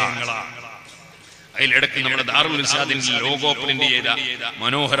ആശയങ്ങളാണ്. അതിലിടയ്ക്ക് നമ്മുടെ ദാറുൽ ഇർശാദിന്റെ ലോഗോ പ്രിന്റ് ചെയ്ത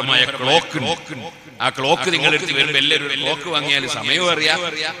മനോഹരമായ ക്ലോക്ക്, ആ ക്ലോക്ക് നിങ്ങൾ എടുത്ത് വരുമ്പോൾ എല്ലാവരും ഒരു ക്ലോക്ക് വാങ്ങിയാൽ സമയവും അറിയാം.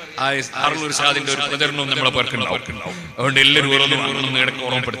 ആ ദാറുൽ ഇർശാദിന്റെ ഒരു പ്രചരണവും നമ്മളെ പേർക്കുണ്ടാവും. അതുകൊണ്ട് എല്ലാവരും ഓരോന്ന് വാങ്ങണമെന്ന് ഇടയ്ക്ക്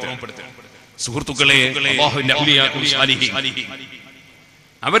ഓർമ്മപ്പെടുത്തും. സുഹൃത്തുക്കളെ, അല്ലാഹുവിന്റെ ഔലിയാക്കൾ സാലിഹീൻ,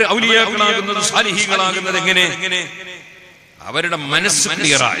 അവർ ഔലിയാക്കളാകുന്നത് സാലിഹീകളാകുന്നത് എങ്ങനെ? അവരുടെ മനസ്സ്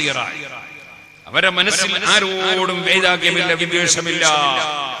ക്ലിയറായി, അവരുടെ മനസ്സിൽ ആരോടും വൈരാഗ്യമില്ല, വിദ്വേഷമില്ല,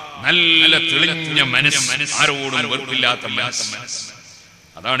 നല്ല തെളിഞ്ഞ മനസ്സ്, ആരോടും വെറുപ്പില്ലാത്ത മനസ്സ്.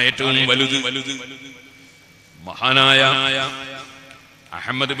 അതാണ് ഏറ്റവും വലുത്. മഹാനായ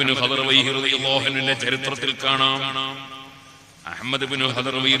അഹ്മദ് ബിൻ ഖദർവൈഹി റളിയല്ലാഹു അൻഹുവിന്റെ ചരിത്രത്തിൽ കാണാം. അഹ്മദ് ബിൻ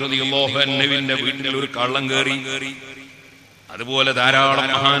ഖദർവൈഹി റളിയല്ലാഹു അൻഹുവിന്റെ വീട്ടിൽ ഒരു കള്ളൻ കയറി. അതുപോലെ ധാരാളം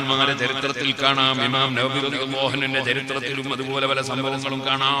മഹാന്മാരുടെ ചരിത്രത്തിൽ കാണാം. ഇമാം നവവി റളിയല്ലാഹു അൻഹുവിന്റെ ചരിത്രത്തിലും അതുപോലെ പല സംഭവങ്ങളും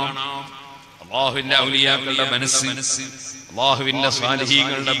കാണാം. അല്ലാഹുവിന്റെ ഔലിയാക്കളുടെ മനസ്സ്, അല്ലാഹുവിന്റെ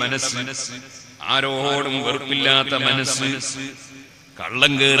സാലിഹീങ്ങളുടെ മനസ്സ്, ആരോടും വെറുപ്പില്ലാത്ത മനസ്സ്.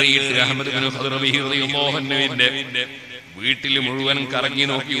 കള്ളം കയറിയിട്ട് അഹ്മദ് ബിൻ ഖദർവൈഹി റളിയല്ലാഹു അൻഹുവിന്റെ വീട്ടിൽ മുഴുവൻ കറങ്ങി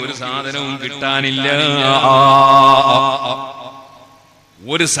നോക്കി, ഒരു സാധനവും കിട്ടാനില്ല,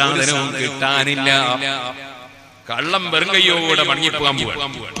 ഒരു സാധനവും കിട്ടാനില്ല. കള്ളം വെറുങ്കയ്യോടെ മടങ്ങിപ്പോകാൻ പോവാണ്.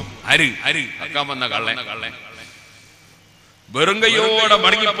 അക്കാൻ വന്ന കള്ളൻ വെറുങ്കയ്യോടെ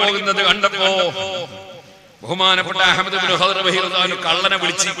മടങ്ങിപ്പോകുന്നത് കണ്ടപ്പോ ബഹുമാനപ്പെട്ട അഹ്മദ് ബിൻ ഖദർവൈഹി റളിയല്ലാഹു അൻഹു കള്ളനെ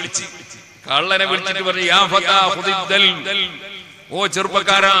വിളിച്ചിട്ട് പറഞ്ഞു, യാ ഫതാ ഖുദിദ്ദൽ, ഓ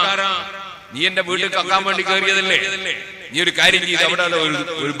ചെറുപ്പക്കാരാ, നീ എന്റെ വീട്ടിൽ കക്കാൻ വേണ്ടി കയറിയതല്ലേ? നീ ഒരു കാര്യം ചെയ്ത് അവിടെ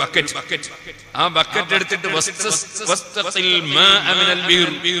ഒരു ബക്കറ്റ്, ആ ബക്കറ്റ് എടുത്തിട്ട്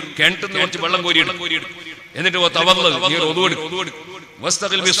കിണറ്റിന്ന് കുറച്ച് വെള്ളം കോരിയെടുക്കും. എന്നിട്ട്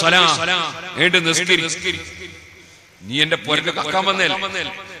നീ എന്റെ പുരക്ക് കക്കാൻ വന്നേ.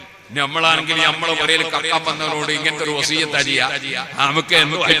 നമ്മളാണെങ്കിൽ നമ്മളെ പുരയിൽ കക്കാൻ വന്നവരോട് ഇങ്ങനത്തെ ഒരു വസിയത്താ ചെയ്യാ, നമുക്ക്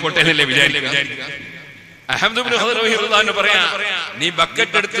ആയിക്കോട്ടെന്നല്ലേ വിചാരിക്കുക. അഹ്മദ് ബിൻ ഖദർവൈഹി റളിയല്ലാഹു അൻഹു പറയാ, നീ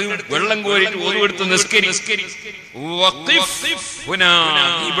ബക്കറ്റ് എടുത്ത് വെള്ളം കോരിട്ട് ഒതുവെടുത്ത് നിസ്കരി,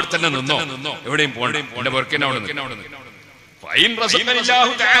 ഇവിടെ തന്നെ നിന്നോ, എവിടെയും പോകണ്ട, എന്റെ പുരക്കന്നെ അവിടെ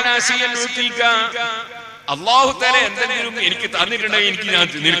അല്ലാഹു തആല എന്തെങ്കിലും എനിക്ക് തന്നിട്ടുണ്ടെങ്കിൽ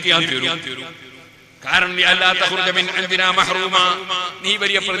എനിക്ക് ഞാൻ തരും. കാരണം നീ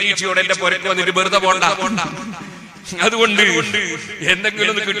വലിയ പ്രതീക്ഷയോടെ എന്റെ പുറത്ത് വന്നിട്ട് വെറുതെ പോണ്ട, അതുകൊണ്ട്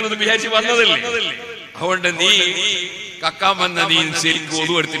എന്തെങ്കിലും ഒന്ന് കിട്ടുമെന്ന് വിചാരിച്ച് വന്നതല്ലേ. അതുകൊണ്ട് നീ കക്കാൻ വന്ന നീ ശരിക്കും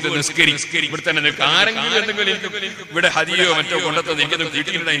ഒതു എടുത്തിട്ട് നിസ്കരിക്കും. ഇവിടെ തന്നെ നിൽക്കുക. ആരെങ്കിലും എന്തെങ്കിലും ഇവിടെ ഹദിയോ മറ്റോ കൊണ്ടത്തത് എനിക്കൊന്നും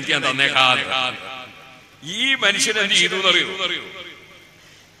കിട്ടിയിട്ടുണ്ടെങ്കിൽ എനിക്ക് ഞാൻ തന്നേക്കാതെ. ഈ മനുഷ്യൻ എന്ത് ചെയ്തു എന്നറിയോ?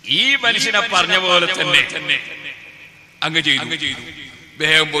 ഈ മനുഷ്യനെ പറഞ്ഞ പോലെ തന്നെ അങ്ങ് ചെയ്തു.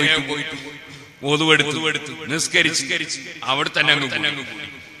 വേഗം പോയിട്ട് ഒതുവെടുത്തു നിസ്കരിച്ച് അവിടെ തന്നെ അങ്ങ് പോയി.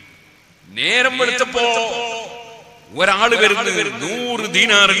 നേരം വെളുത്തപ്പോ ഒരാള് വരുന്നത് 100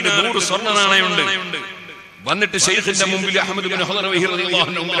 ദീനാറുണ്ട്, 100 സ്വർണ്ണ നാണയമുണ്ട്. വന്നിട്ട് ശൈഖിന്റെ മുമ്പിൽ അഹ്മദ് ബിൻ ഹദറവി റളിയല്ലാഹു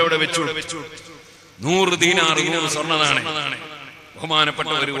അൻഹു മുമ്പിൽ അവിടെ വെച്ചു. 100 ദീനാർ 100 സ്വർണ്ണ നാണയം.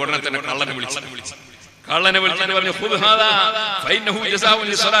 ബഹുമാനപ്പെട്ട ഒരു ഉടനെ തന്നെ കള്ളനെ വിളിച്ചിട്ട് പറഞ്ഞു, ഖുദ് ഹാദാ ഫഇന്നഹു ജസാഉൻ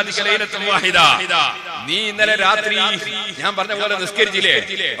ലിസ്സലാതിക ലൈലത്തൻ വാഹിദ. നീ ഇന്നലെ രാത്രി ഞാൻ പറഞ്ഞ പോലെ നിസ്കരിച്ചില്ലേ,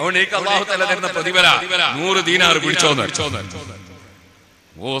 അതുകൊണ്ട് എനിക്ക് അല്ലാഹു തആല തരുന്ന പ്രതിഫലം 100 ദീനാർ പിടിച്ചോന്ന്.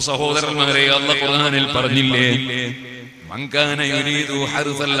 ഓ സഹോദരന്മാരെ, അല്ലാഹു ഖുർആനിൽ പറഞ്ഞില്ലേ, മൻ കാന യുരീദു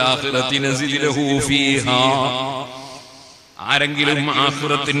ഹർസൽ ആഖിറതി നസിദ് ലഹു ഫീഹാ. ആരെങ്കിലും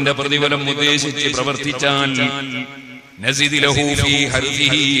ആഖിറത്തിന്റെ പ്രതിഫലം ഉദ്ദേശിച്ച് പ്രവർത്തിച്ചാൽ നസിദ് ലഹു ഫീ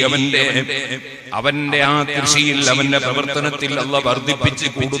ഹർസിഹി, അവന്റെ ആ കൃഷിയിൽ അവന്റെ പ്രവർത്തനത്തിൽ അല്ലാഹു വർദ്ധിപ്പിച്ച്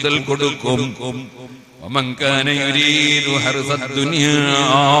കൂടുതൽ കൊടുക്കും. വമൻ കാന യുരീദു ഹർസദ് ദുനിയാ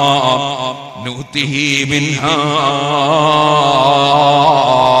നുതിഹി മിൻഹാ.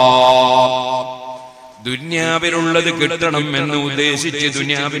 ദുനിയാവിലുള്ളത് കിട്ടണം എന്ന് ഉദ്ദേശിച്ച്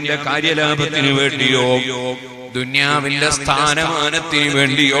ദുനിയാവിന്റെ കാര്യലാഭത്തിന് വേണ്ടിയോ, ദുനിയാവിന്റെ സ്ഥാനമാനത്തിന്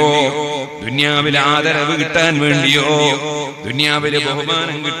വേണ്ടിയോ, ദുനിയാവിലെ ആദരവ് കിട്ടാൻ വേണ്ടിയോ, ദുനിയാവിലെ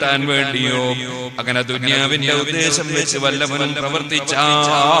ബഹുമാനം കിട്ടാൻ വേണ്ടിയോ, അങ്ങനെ ദുനിയാവിന്റെ ഉദ്ദേശം വെച്ച് വല്ലവനും പ്രവർത്തിച്ചാൽ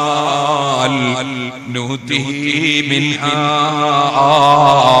നുതിഹി മിൻഹാ.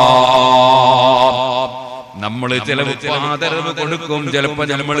 നമ്മള് ചിലപ്പോ ആദരവ് കൊടുക്കും, ചിലപ്പോ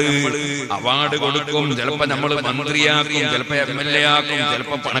നമ്മള് അവാർഡ് കൊടുക്കും, ചിലപ്പോ നമ്മള് മന്ത്രിയാക്കും, ചിലപ്പോ MLA ആക്കും,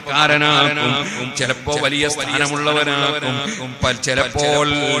 ചിലപ്പോ പണക്കാരനാക്കും, ചിലപ്പോ വലിയ സ്ഥാനമുള്ളവനാക്കും, ചിലപ്പോൾ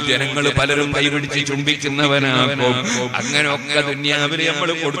ജനങ്ങൾ പലരും കൈപിടിച്ച് ചുംബിക്കുന്നവനാക്കും. അങ്ങനെയൊക്കെ ദുനിയാവിൽ നമ്മൾ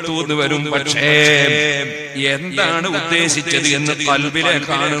കൊടുത്തു എന്ന് വരും. പക്ഷേ എന്താണ് ഉദ്ദേശിച്ചത് എന്ന്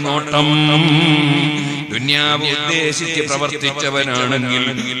ഖൽബിലേക്കാണ് നോട്ടം. ദുനിയാവ് ഉദ്ദേശിച്ച് പ്രവർത്തിച്ചവനാണെങ്കിൽ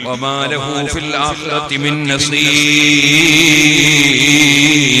വമാ ലഹു ഫിൽ ആഖിറതി മിൻ നസീബ്,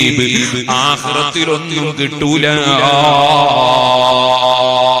 ആഖിറത്തിലൊന്നും കിട്ടൂല.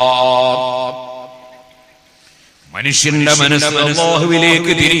 മനുഷ്യന്റെ മനസ്സ്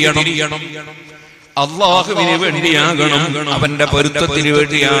അല്ലാഹുവിലേക്ക് തിരിയണം, അല്ലാഹുവിന് വേണ്ടിയാകണം, അവന്റെ പൊരുത്തത്തിന്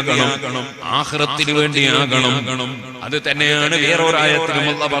വേണ്ടിയാകണം, ആഖിറത്തിന് വേണ്ടിയാകണം. അത് തന്നെയാണ് വേറൊരായത്തിലും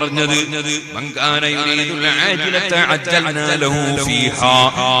അല്ലാഹു പറഞ്ഞത്, മൻ കാന യുരീദുൽ ആജിലത അജ്ജൽനാ ലഹു ഫീഹാ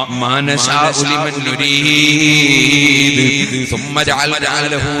മാ നശാഉ ലിമൻ നുരീദ് സുമ്മ ജഅൽനാ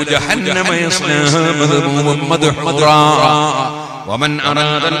ലഹു ജഹന്നമ യസ്ലാഹാ മദ്മൂമൻ മദ്ഹൂറാ ومن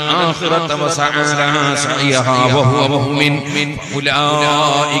أراد الآخرة وسعى لها سعيها وهو مؤمن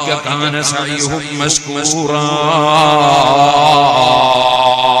أولئك كان سعيهم مشكورا.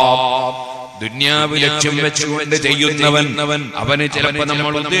 ദുനിയാവ് ലക്ഷ്യം വെച്ചുകൊണ്ട് ചെയ്യുന്നവൻ അവന് ചിലപ്പോൾ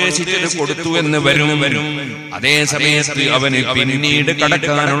നമ്മൾ ഉദ്ദേശിച്ചത് കൊടുത്തു എന്ന് വരും. അതേ സമയത്ത് അവന് പിന്നീട്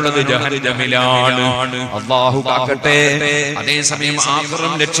കടക്കാനുള്ളത് ജഹന്നമിലാണ്. അല്ലാഹു കാക്കട്ടെ. അതേസമയം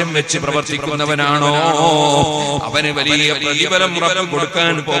ആഖിറം ലക്ഷ്യം വെച്ച് പ്രവർത്തിക്കുന്നവനാണോ അവന് വലിയ പ്രതിഫലം റബ്ബ്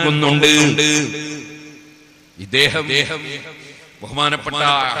കൊടുക്കാൻ പോകുന്നുണ്ട്. ഇദ്ദേഹം ബഹുമാനപ്പെട്ട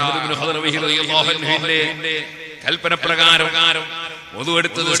അഹ്മദ് ഇബ്നു ഹദറവി റളിയല്ലാഹു അൻഹുവിന്റെ കൽപ്പന പ്രകാരം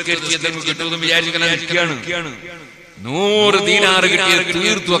ഒതുവെടുത്ത് നിസ്കരിച്ച് എന്തെങ്കിലും കിട്ടുമെന്ന് വിചാരിക്കാൻ നിൽക്കുകയാണ്. 100 ദീനാർ കിട്ടിയ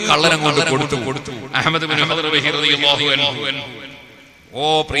തീർത്തു കള്ളനം കൊണ്ട് കൊടുത്തു അഹ്മദ് ഇബ്നു ഹദറവി റളിയല്ലാഹു അൻഹു. ഓ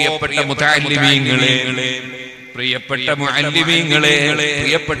പ്രിയപ്പെട്ട മുതഅല്ലിമീങ്ങളെ, പ്രിയപ്പെട്ട മുഅല്ലിമീങ്ങളെ,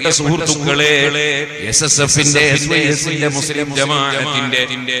 പ്രിയപ്പെട്ട സുഹൃത്തുക്കളെ, SSFന്റെ SYSന്റെ മുസ്ലിം ജമാഅത്തിന്റെ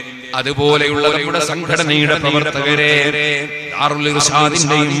അതുപോലെയുള്ള നമ്മുടെ സംഘടനയുടെ പ്രവർത്തകരെ, ദാറുൽ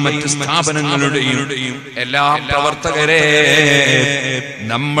ഇർഷാദിന്റെയും മറ്റ് സ്ഥാപനങ്ങളുടെയും എല്ലാ പ്രവർത്തകരെ,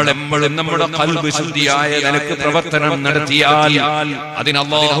 നമ്മളെപ്പോഴും നമ്മുടെ ഖൽബ് ശുദ്ധിയായ നിലക്ക് പ്രവർത്തനം നടത്തിയാൽ അതിന്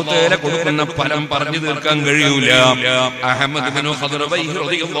അല്ലാഹു തആല കൊടുക്കുന്ന ഫലം പറഞ്ഞു തീർക്കാൻ കഴിയൂല. അഹ്മദ് ഇബ്നു ഹദറവി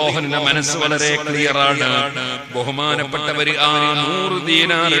റളിയല്ലാഹു അൻഹു മനസ്സ് വളരെ ക്ലിയറാണ്. ബഹുമാനപ്പെട്ടവര് ആ 100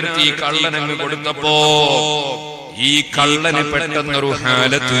 ദീനാർ എടുത്ത് ഈ കള്ളനങ്ങ് കൊടുത്തപ്പോ ഈ കള്ളന് പെട്ടെന്നൊരു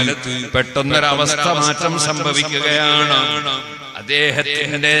ഹാലത്ത്, പെട്ടെന്നൊരവസ്ഥ മാറ്റം സംഭവിക്കുകയാണ്.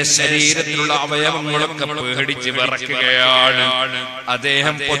 അദ്ദേഹത്തിന്റെ ശരീരത്തിലുള്ള അവയവങ്ങളൊക്കെ പേടിച്ച് വിറയ്ക്കുകയാണ്.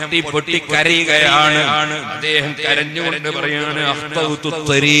 അദ്ദേഹം പൊട്ടി പൊട്ടി കരയുകയാണ്. അദ്ദേഹം കരഞ്ഞുകൊണ്ട് പറയാണ്,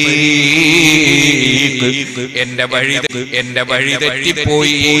 എന്റെ വഴി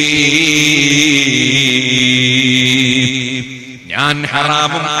തെറ്റിപ്പോയി, ഞാൻ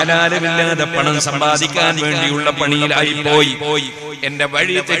ഹറാമും ഹലാലുമില്ലാതെ പണം സമ്പാദിക്കാൻ വേണ്ടിയുള്ള പണിയിലായി പോയി, എന്റെ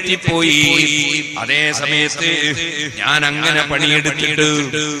വഴി തെറ്റിപ്പോയി. അതേ സമയത്ത് ഞാൻ അങ്ങനെ പണിയെടുത്തിട്ട്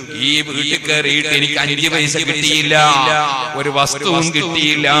ഈ വീട്ടിൽ കയറിയിട്ട് എനിക്ക് 5 പൈസ കിട്ടിയില്ല, ഒരു വസ്തുവും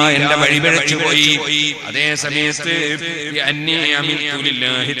കിട്ടിയില്ല, എന്റെ വഴി പിഴച്ചു പോയി. അതേ സമയത്ത്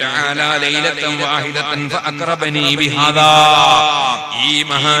ഈ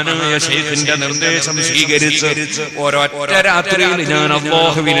മഹാനായ ശൈഖിന്റെ നിർദ്ദേശം സ്വീകരിച്ച് ഒരൊറ്റ രാത്രിയിൽ ഞാൻ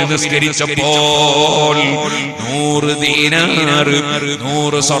അല്ലാഹുവിനെ നിസ്കരിച്ചപ്പോൾ 100 ദീനാർ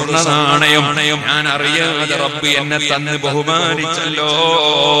 100 സ്വർണ്ണ നാണയം ഞാൻ അറിയാതെ റബ്ബ് എന്നെ തന്ന് ബഹുമാനിച്ചല്ലോ.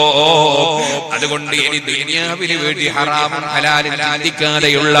 അതുകൊണ്ട് ഇനി ദുനിയാവിന് വേണ്ടി ഹറാമും ഹലാലും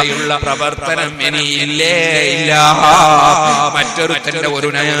ചിന്തിക്കാതെയുള്ള പ്രവർത്തനം ഇനിയില്ലേ ഇല്ല. മറ്റൊരുത്തന്റെ ഒരു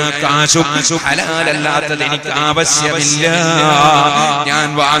കാശും ഹലാലല്ലാത്തത് എനിക്ക് ആവശ്യമില്ല, ഞാൻ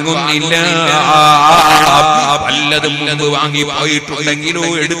വാങ്ങുന്നില്ല. വല്ലതും മുമ്പ് വാങ്ങി പോയിട്ടുണ്ടെങ്കിലോ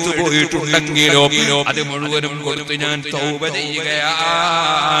എടുത്തു പോയിട്ടുണ്ടെങ്കിലോ അത് മുഴുവനും കൊടുത്ത് ഞാൻ തൗബ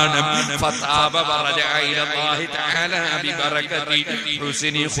ചെയ്യുകയാണ്. ഫതാബ വറജഅ ഇലല്ലാഹി തആല ബിബറകതി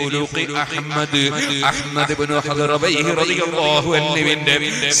ഹുസ്നി ഖുലൂഖി അഹ്മദ് ഇബ്നു ഹദറബൈഹി റളിയല്ലാഹു അൻഹുവിന്റെ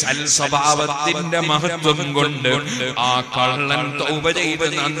സൽസ്വഭാവത്തിന്റെ മഹത്വം കൊണ്ട് ആ കള്ളൻ തൗബ ചെയ്ത്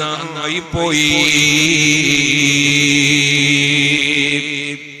നന്നായി പോയി.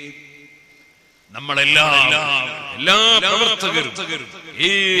 നമ്മളെല്ലാ പ്രവർത്തകരും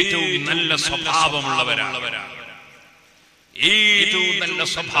ഏറ്റവും നല്ല സ്വഭാവമുള്ളവരാണ്, ഏറ്റവും നല്ല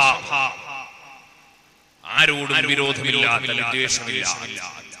സ്വഭാവം, ആരോടും വിരോധമില്ലാത്ത, വിദ്വേഷമില്ലാത്ത,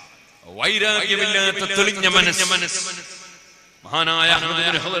 വൈരാഗ്യമില്ലാത്ത തെളിഞ്ഞ മനസ്സ്. മഹാനായ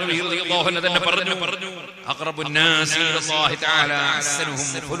തന്നെ പറഞ്ഞു,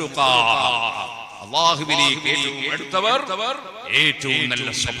 അല്ലാഹുവിലേക്ക് ഏറ്റവും അടുത്തവർ ഏറ്റവും നല്ല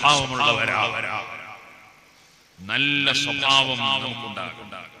സ്വഭാവമുള്ളവരാ. നല്ല സ്വഭാവം നമുക്കുണ്ടാകും.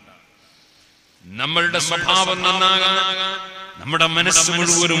 നമ്മളുടെ സ്വഭാവം നന്നാകാൻ നമ്മുടെ മനസ്സ്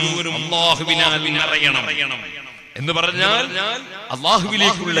മുഴുവനും അല്ലാഹുവിനാൽ നിറയണം. എന്ന് പറഞ്ഞാൽ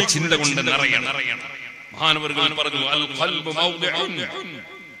അല്ലാഹുവിലേക്കുള്ള ചിന്ത കൊണ്ട് നിറയണം. മഹാനവറുകൾ പറഞ്ഞു, അൽ ഖൽബു മൗദിഉൻ,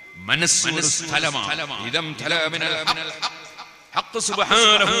 മനസ്സ് ഒരു സ്ഥലമാണ്. ഇദം തല മിനൽ ഹഖ്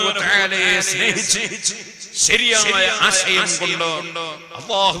സുബ്ഹാനഹു വ തആലയെ സ്നേഹിച്ച് ശരിയായ ആശയം കൊണ്ട്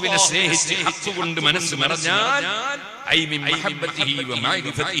അല്ലാഹുവിനെ സ്നേഹിച്ച് ഹഖ് കൊണ്ട് മനസ്സ് നിറഞ്ഞാൽ ഐ മിൻ മഹബ്ബതിഹി വ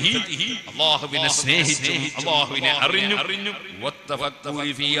മഅരിഫതിഹി, അല്ലാഹുവിനെ സ്നേഹിച്ചു അല്ലാഹുവിനെ അറിഞ്ഞു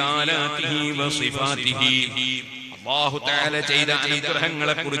വത്തഫക്കുരി ഫീ ആലാതിഹി വ സിഫാതിഹി, അല്ലാഹു തആല ചെയ്ത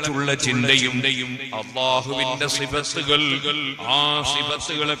അനുഗ്രഹങ്ങളെ കുറിച്ചുള്ള ചിന്തയും അല്ലാഹുവിന്റെ സിഫത്തുകൾ ആ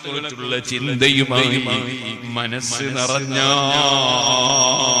സിഫത്തുകളെ കുറിച്ചുള്ള ചിന്തയുമായി മനസ്സ് നിറഞ്ഞാൽ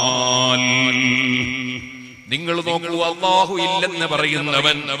നിങ്ങൾ നോക്കൂ, അല്ലാഹു ഇല്ലെന്ന്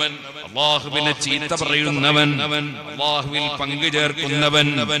പറയുന്നവൻ, അല്ലാഹുവിനെ ചീത്ത പറയുന്നവൻ, അല്ലാഹുവിൽ പങ്കു ചേർക്കുന്നവൻ,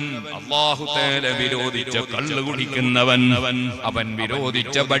 അല്ലാഹു തആല വിരോധിച്ച കള്ളു കുടിക്കുന്നവൻ, അവൻ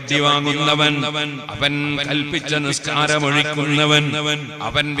വിരോധിച്ച ബഡ്ഡി വാങ്ങുന്നവൻ, അവൻ കൽപ്പിച്ച നിസ്കാരമൊഴിക്കുന്നവൻ,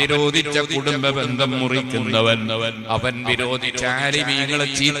 അവൻ വിരോധിച്ച കുടുംബ ബന്ധം മുറിക്കുന്നവൻ, അവൻ വിരോധിച്ച ആലിമീങ്ങളെ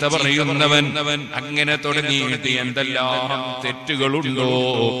ചീത്ത പറയുന്നവൻ, അങ്ങനെ തുടങ്ങിയിട്ട് എന്തെല്ലാം തെറ്റുകളുണ്ടോ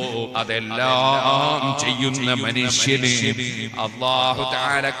അതെല്ലാം ചെയ്യുന്ന മനുഷ്യന് അല്ലാഹു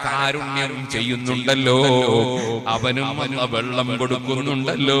തആല കാരുണ്യം ചെയ്യുന്നുണ്ടല്ലോ. അവനും വെള്ളം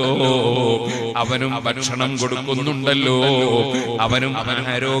കൊടുക്കുന്നുണ്ടല്ലോ, അവനും ഭക്ഷണം കൊടുക്കുന്നുണ്ടല്ലോ, അവനും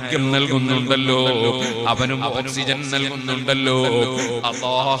ആരോഗ്യം നൽകുന്നുണ്ടല്ലോ, അവനും ഓക്സിജൻ നൽകുന്നുണ്ടല്ലോ.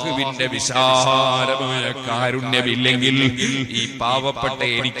 അല്ലാഹുവിന്റെ വിശാലമായ കാരുണ്യമില്ലെങ്കിൽ ഈ പാവപ്പെട്ട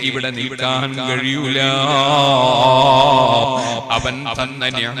എനിക്ക് ഇവിടെ നിൽക്കാൻ കഴിയൂല. അവൻ തന്ന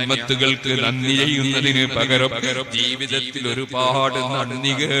നിഅമത്തുകൾക്ക് നന്ദി ചെയ്യുന്നതിന് പകരം ജീവിതത്തിൽ ഒരുപാട്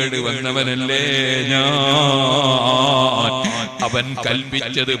നന്ദികേട് വന്നവനല്ലേ ഞാൻ. അവൻ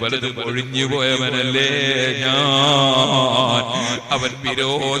കൽപ്പിച്ചത് പലതും ഒഴിഞ്ഞു പോയവനല്ലേ ഞാൻ. അവൻ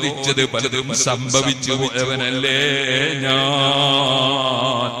വിരോധിച്ചത് പലതും സംഭവിച്ചു പോയവനല്ലേ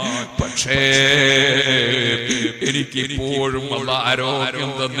ഞാൻ. പക്ഷേ എനിക്കിപ്പോഴും ഉള്ള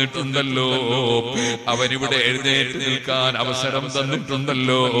ആരോഗ്യം തന്നിട്ടുണ്ടല്ലോ, അവനിവിടെ എഴുന്നേറ്റ് നിൽക്കാൻ അവസരം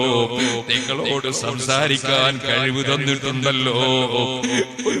തന്നിട്ടുണ്ടല്ലോ, നിങ്ങളോട് സംസാരിക്കാൻ കഴിവ് തന്നിട്ടുണ്ടല്ലോ.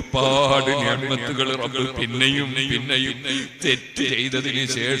 ഒരുപാട് നിഅമത്തുകൾ റബ്ബ് പിന്നെയും പിന്നെയും തെറ്റ് ചെയ്തതിന്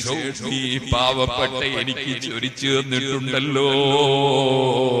ശേഷവും ഈ പാവപ്പെട്ട എനിക്ക് ചൊരിച്ചു തന്നിട്ടുണ്ടല്ലോ.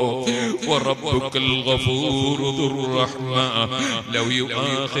 വറബ്ബുക്കൽ ഗഫൂറു ദുർറഹ്മ ലൗ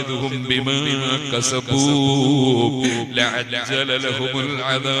യുആഖിദുഹും ബിമാ കസബൂ ലഅജ്ജല ലഹുമുൽ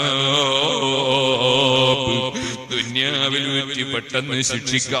അദാബ്. ദുനിയാവിൽ വെച്ച് പെട്ടെന്ന്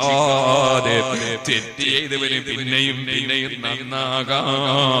ശിക്ഷിക്കാതെ തെറ്റ് ചെയ്തവന് പിന്നെയും പിന്നെയും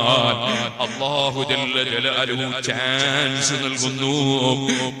നന്നാകാൻ അല്ലാഹു ജല്ല ജലാലുഹു ചാൻസ് നൽകുന്നു,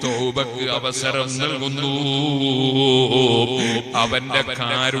 തൗബക്ക് അവസരം നൽകുന്നു. അവന്റെ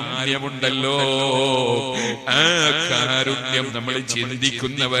കാരുണ്യമുണ്ടല്ലോ, ആ കാരുണ്യം നമ്മൾ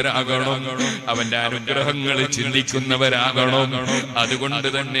ചിന്തിക്കുന്നവരാകണം, അവന്റെ അനുഗ്രഹങ്ങൾ ചിന്തിക്കുന്നവരാകണം. അതുകൊണ്ട്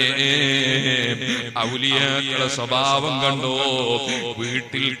തന്നെ ഔലിയാക്കളെ സ്വഭാവം കണ്ടോ,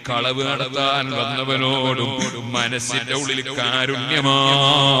 വീട്ടിൽ കളവ് നടത്താൻ വന്നവനോടും മനസ്സിന്റെ ഉള്ളിൽ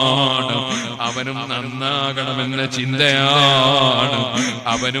കാരുണ്യമാണ്, അവനും നന്നാകണമെന്ന ചിന്തയാണ്,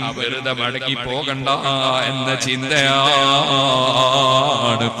 അവനും വെറുതെ മടങ്ങി പോകണ്ട എന്ന ചിന്തയാണ്.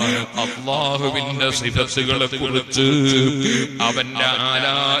 അല്ലാഹുവിന്റെ സിഫത്തുകളെ കുറിച്ച്, അവന്റെ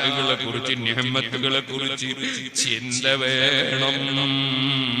ആലാകളെ കുറിച്ച്, നിഅമത്തുകളെ കുറിച്ച് ചിന്ത വേണം.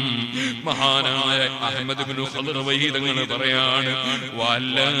 മഹാനായ അഹ്മദ് ഇബ്നു ഖദ്റവൈഹി തങ്ങൾ പറയാണ്,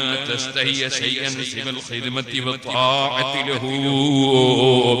 വല്ലാ തസ്തഹിയ ശൈഅൻ സിവൽ ഖിദ്മത്തി വത്വാഅതി ലഹു.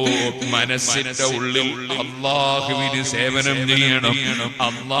 മനസ്സിന്റെ ഉള്ളിൽ അല്ലാഹുവിന് സേവനം ചെയ്യണം,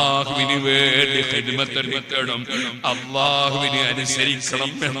 അല്ലാഹുവിന് വേണ്ടി ഖിദ്മത്ത് എടുക്കണം, അല്ലാഹുവിനെ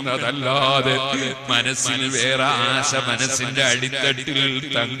അനുസരിക്കണം എന്നതല്ലാതെ മനസ്സിൽ വേറെ ആശ മനസ്സിന്റെ അടിത്തട്ടിൽ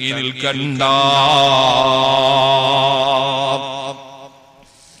തങ്ങി നിൽക്കണ്ട.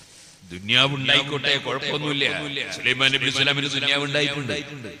 ദുനിയാവുണ്ടായിക്കോട്ടെ, കുഴപ്പമൊന്നുമില്ല. സുലൈമാൻ നബി ഇസ്ലാമിന് ദുനിയാവുണ്ടായിട്ടുണ്ട്,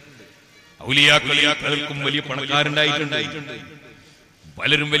 ഔലിയാക്കൾക്കും വലിയ പണക്കാരുണ്ടായിട്ടുണ്ട്,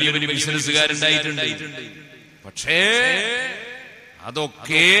 പലരും വലിയ വലിയ ബിസിനസ്സുകാരുണ്ടായിട്ടുണ്ട്. പക്ഷേ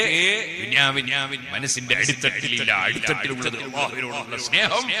അതൊക്കെ മനസ്സിന്റെ അടിത്തട്ടിലില്ല. അടിത്തട്ടിലുള്ളത് അല്ലാഹുവിനോടുള്ള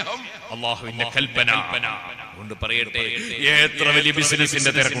സ്നേഹം, അല്ലാഹുവിന്റെ കൽപ്പന. അതുകൊണ്ട് പറയട്ടെ, എത്ര വലിയ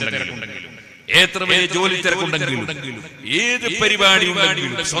ബിസിനസിന്റെ തിരക്കുണ്ടെങ്കിലും, എത്ര വലിയ ജോലി തിരക്കുണ്ടെങ്കിലും, ഏത് പരിപാടി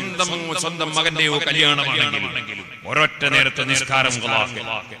ഉണ്ടെങ്കിലും, സ്വന്തം മകന്റെയോ കല്യാണമാണെങ്കിലും ഒരൊറ്റ നേരത്തെ നിസ്കാരം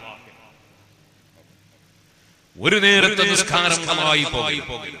ഒരു നേരത്തെ നിസ്കാരം കളായി പോകും.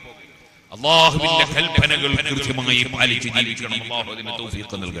 അല്ലാഹുവിന്റെ കൽപ്പനകൾ കൃത്യമായി പാലിച്ച് ജീവിക്കണം. അല്ലാഹു അതിന്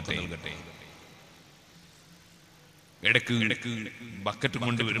തൗഫീഖ് നൽകട്ടെ. ഇടക്ക് ബക്കറ്റ്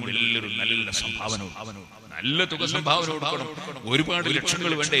കൊണ്ടുവരും എല്ലാവരും നല്ല സംഭാവന, നല്ല തുക സംഭാവന കൊടുക്കണം. ഒരുപാട്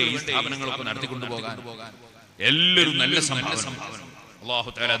ലക്ഷങ്ങൾ വേണ്ടേ ഈ സ്ഥാപനങ്ങളൊക്കെ നടത്തിക്കൊണ്ടുപോകാൻ? എല്ലാവരും നല്ല സംഭാവന. അല്ലാഹു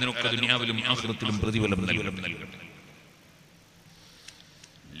തആല അതിനൊക്കെ ദുനിയാവിലും ആഖിറത്തിലും പ്രതിഫലം നൽകട്ടെ.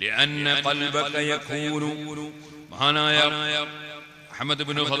 لأن قلبك يكون. മഹാനായ അഹ്മദ്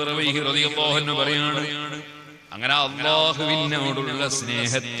ഇബ്നു ഖദ്റവൈഹി റളിയല്ലാഹു അൻഹു പറയാണ്, അങ്ങനെ അല്ലാഹുവിനോടുള്ള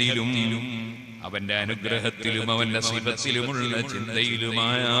സ്നേഹത്തിലും അവന്റെ അനുഗ്രഹത്തിലും അവന്റെ സിഫത്തിലുമുള്ള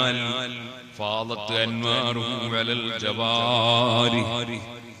ചിന്തയിലുമായാൽ ഫാളത്ത് അൻവാറുഹു അലൽ ജവാരി,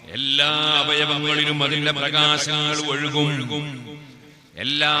 എല്ലാ അവയവങ്ങളിലും അതിന്റെ പ്രകാശങ്ങൾ ഒഴുകും,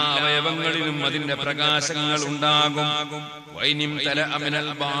 എല്ലാ അവയവങ്ങളിലും അതിന്റെ പ്രകാശങ്ങൾ ഉണ്ടാകും. വൈനിം തല അമിനൽ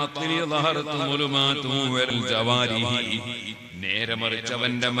ബാത്തിലി ളഹറതു മുലുമാതു വൽ ജവാരിഹി. നേരെ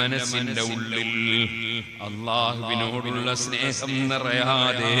മറിച്ചവന്റെ മനസ്സിന്റെ ഉള്ളിൽ അല്ലാഹുവിനോടുള്ള സ്നേഹം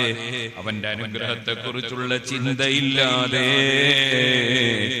നിറയാതെ, അവന്റെ അനുഗ്രഹത്തെ കുറിച്ചുള്ള ചിന്തയില്ലാതെ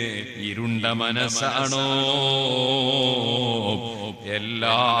ഇരുണ്ട മനസ്സാണോ,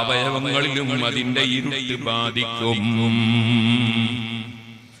 എല്ലാ അവയവങ്ങളിലും അതിന്റെ ഇരുട്ട് ബാധിക്കും.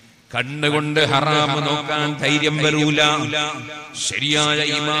 കണ്ണുകൊണ്ട് ഹറാമ് നോക്കാൻ ധൈര്യം വരൂല. ശരിയായ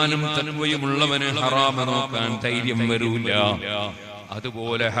ഈമാനും തഖ്വയുമുള്ളവന് ഹറാമ് നോക്കാൻ ധൈര്യം വരൂല.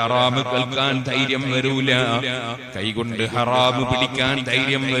 അതുപോലെ ഹറാമ് കേൾക്കാൻ ധൈര്യം വരൂല, കൈകൊണ്ട് ഹറാമ് പിടിക്കാൻ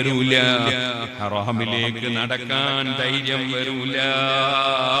ധൈര്യം വരൂല, ഹറാമിലേക്ക് നടക്കാൻ ധൈര്യം വരൂല.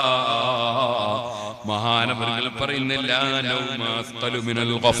 മഹാനവറുകൾ പറയുന്നില്ല,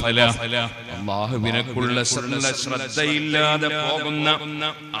 അല്ലാഹുവിനെക്കുള്ള ശ്രദ്ധയില്ലാതെ പോകുന്ന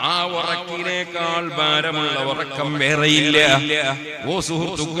ആ ഉറക്കിനേക്കാൾ ഭാരമുള്ള ഉറക്കം വേറെയില്ല. ഓ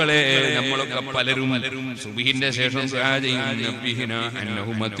സുഹൃത്തുക്കളെ, നമ്മളൊക്കെ പലരും സുബ്ഹിന്റെ ശേഷം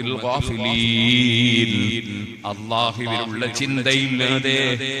അല്ലാഹുവിനുള്ള ചിന്തയില്ലാതെ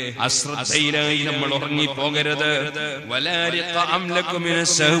അശ്രദ്ധയിലായി നമ്മൾ ഉറങ്ങിപ്പോകരുത്.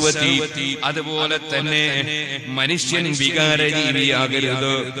 അതുപോലെ തന്നെ മനുഷ്യൻ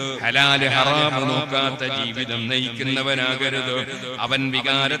വികാരജീവിയാകരുത്, ഹലാല് ഹറാമ് നോക്കാത്ത ജീവിതം നയിക്കുന്നവനാകരുത്. അവൻ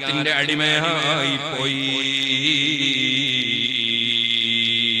വികാരത്തിന്റെ അടിമയായി പോയി.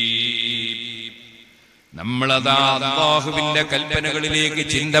 നമ്മളതാ അല്ലാഹുവിന്റെ കൽപ്പനകളിലേക്ക്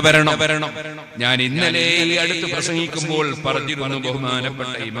ചിന്ത വരണം. ഞാൻ ഇന്നലെ ഈ അടുത്ത് പ്രസംഗിക്കുമ്പോൾ പറഞ്ഞിരുന്നു,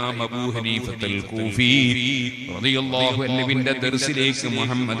 ബഹുമാനപ്പെട്ട ഇമാം അബൂ ഹനീഫത്തുൽ കൂഫി റളിയല്ലാഹു അൻഹുവിന്റെ ദർസിലേക്ക്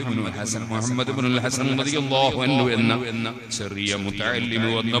മുഹമ്മദ് ഇബ്നുൽ ഹസൻ റളിയല്ലാഹു അൻഹു എന്ന ചെറിയ മുതഅല്ലിം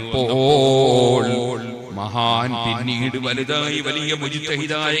വന്നപ്പോൾ മഹാൻ പിന്നീട് വലുതായി വലിയ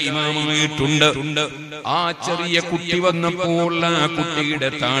മുജ്തഹിദായ ഇമാമായിട്ടുണ്ട്. ആ ചെറിയ കുട്ടി വന്നപ്പോൾ ആ കുട്ടിയുടെ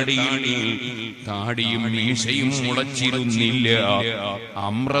താടിയും മീശയും മുളച്ചിരുന്നില്ല,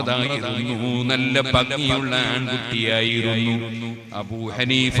 അമ്രതായിരുന്നു, നല്ല ഭംഗിയുള്ള ആൺകുട്ടിയായിരുന്നു. അബൂ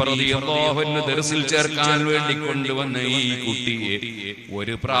ഹനീഫ റളിയല്ലാഹു അൻഹു ദർസിൽ ചേർക്കാൻ വേണ്ടി കൊണ്ടുവന്ന ഈ കുട്ടിയെ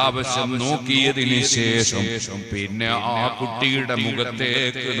ഒരു പ്രാവശ്യം നോക്കിയതിന് ശേഷം പിന്നെ ആ കുട്ടിയുടെ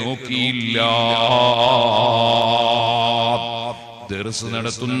മുഖത്തേക്ക് നോക്കിയില്ല. ദർസ്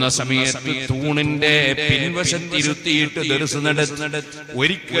നടത്തുന്ന സമയത്ത് തൂണിന്റെ പിൻവശത്തിരുത്തിയിട്ട് ദർസ് നടത്തി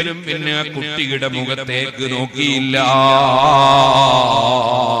ഒരിക്കലും പിന്നെ കുട്ടിയുടെ മുഖത്തേക്ക് നോക്കിയില്ല.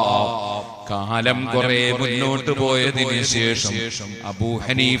 കാലം കുറെ മുന്നോട്ട് പോയതിന് ശേഷം അബൂ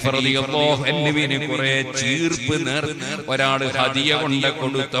ഹനീഫ റളിയല്ലാഹു അൻഹുവിന് കുറെ ചീർപ്പ് ഒരാൾ ഹദിയ കൊണ്ട്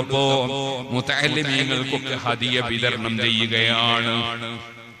കൊടുത്തപ്പോ മുതഅല്ലിമീങ്ങൾക്കൊക്കെ ഹദിയ വിതരണം ചെയ്യുകയാണ്.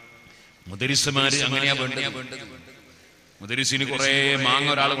 മുദരിസുമാര് അങ്ങനെയാ വേണ്ടത്. മുദരിസിന് കുറെ മാങ്ങ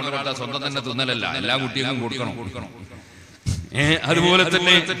ഒരാൾ കൊണ്ടുകൊടുത്താൽ സ്വന്തം തന്നെ തിന്നലല്ല, എല്ലാ കുട്ടികൾക്കും കൊടുക്കണം. അതുപോലെ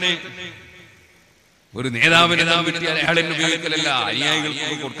തന്നെ ഒരു നേതാവിനെ അയാളെ ഉപയോഗിക്കലല്ല, അനുയായികൾക്ക്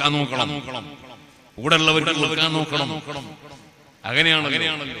കൊടുക്കാൻ നോക്കണം, കൂടെ ഉള്ളവർക്ക് കൊടുക്കാൻ നോക്കണം. അങ്ങനെയാണല്ലോ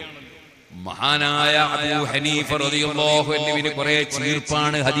മഹാനായ അബൂ ഹനീഫ റളിയല്ലാഹു അൻഹുവിന് കുറെ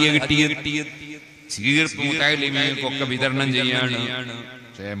ചീർപ്പാണ് ഹദിയ കിട്ടിയത്. ചീർപ്പ് മുതഅല്ലിമീങ്ങൾക്കൊക്കെ വിതരണം ചെയ്യാണ്.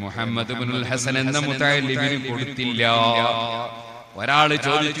 മുഹമ്മദ് ഇബ്നുൽ ഹസൻ എന്ന മുതഅല്ലിമിന് കൊടുത്തില്ല. ഒരാൾ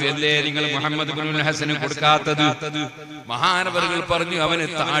ചോദിച്ചു, എന്തേ നിങ്ങൾ മുഹമ്മദ് ഇബ്നുൽ ഹസന് കൊടുക്കാത്തത്? മഹാനവറുകൾ പറഞ്ഞു, അവന്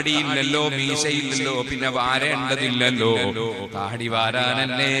താടിയില്ലല്ലോ, മീശയില്ലല്ലോ, പിന്നെ വാരേണ്ടതില്ലല്ലോ. താടി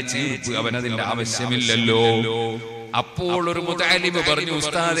വാരാനല്ലേ ചീർപ്പ്, അവനതിന്റെ ആവശ്യമില്ലല്ലോ. അപ്പോൾ ഒരു മുതഅല്ലിമ് പറഞ്ഞു,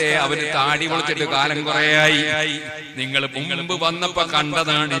 ഉസ്താദേ, അവന് താടി മുളച്ചിട്ട് കാലം കുറേയായി. നിങ്ങൾ മുമ്പ് വന്നപ്പോ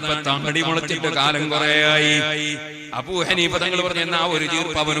കണ്ടതാണ്, ഇപ്പൊ താടി മുളച്ചിട്ട് കാലം കുറേയായി. അബൂ ഹനീഫ തങ്ങൾ പറഞ്ഞു, എന്നാ ഒരു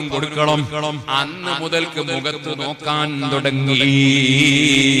ചീർപ്പ് അവനും കൊടുക്കണം. അന്ന് മുതൽക്ക് മുഖത്ത് നോക്കാൻ തുടങ്ങി.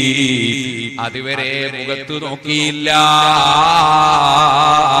 അതുവരെ മുഖത്ത് നോക്കിയില്ല.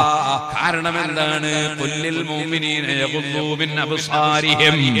 കാരണം എന്താണ്? കുല്ലിൽ മുഅ്മിനീന യഗ്ളൂ മിൻ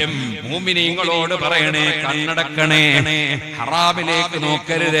അബ്സാരിഹിം, മുഅ്മിനീങ്ങളോട് പറയണേ, കണ്ണടക്കണേ, ഹറാമിലേക്ക്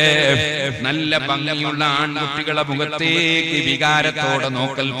നോക്കരുത്. നല്ല ഭംഗിയുള്ള ആൺകുട്ടികളെ മുഖത്തേക്ക് വികാരത്തോടെ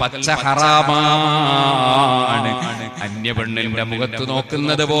നോക്കൽ പച്ച ഹറാമാണ്. അന്യപെണ്ണിന്റെ മുഖത്ത്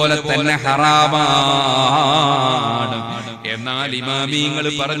നോക്കുന്നത് പോലെ തന്നെ ഹറാമാണ്. എന്നാൽ ഇമാമീങ്ങൾ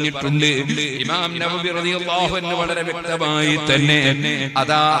പറഞ്ഞിട്ടുണ്ട്, ഇമാം നവവി റളിയല്ലാഹു അൻഹു വളരെ വ്യക്തമായി തന്നെ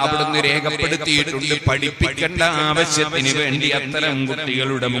അതാ അവിടുന്ന് രേഖപ്പെടുത്തിയിട്ടുണ്ട്, പഠിപ്പിക്കേണ്ട ആവശ്യത്തിന് വേണ്ടി അത്തരം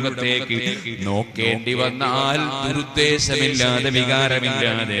കുട്ടികളുടെ മുഖത്തേക്ക് നോക്കേണ്ടി വന്നാൽ ദുരുദ്ദേശമില്ലാതെ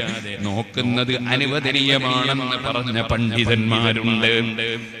വികാരമില്ലാതെ നോക്കുന്നത് അനുവദനീയമാണെന്ന് പറഞ്ഞ പണ്ഡിതന്മാരുണ്ട്.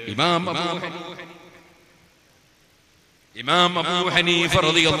 ഇമാം അബൂ ഹനീഫ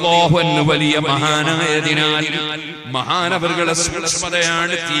റളിയല്ലാഹു അൻഹു വലിയ മഹാനായതിനാൽ മഹാനവറുകളുടെ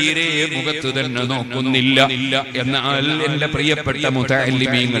സൂക്ഷ്മതയാണ്, തീരെ മുഖത്ത് തന്നെ നോക്കുന്നില്ല. എന്നാൽ എന്റെ പ്രിയപ്പെട്ട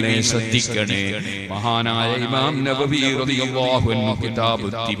മുതഅല്ലിമീങ്ങളെ ശ്രദ്ധിക്കണേ, മഹാനായ ഇമാം നവവി റളിയല്ലാഹു അൻഹു കിതാബ്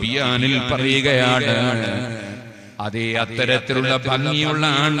തിബിയാനിൽ പറയുകയാണ്, അതേ അത്തരത്തിലുള്ള ഭംഗിയുള്ള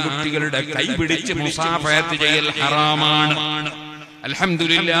ആൺകുട്ടികളുടെ കൈപിടിച്ച് മുസാഫഹത്ത് ചെയ്യൽ ഹറാമാണ്.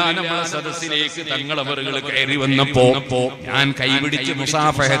 അൽഹംദുലില്ലാഹ്, നമ്മുടെ സദസ്സിലേക്ക് തങ്ങളവറുകൾ കയറി വന്നപ്പോ ഞാൻ കൈപിടിച്ച്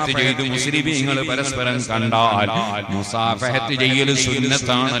മുസാഫഹത്ത് ചെയ്തു. മുസ്ലിമീങ്ങൾ പരസ്പരം കണ്ടാൽ മുസാഫഹത്ത് ചെയ്യൽ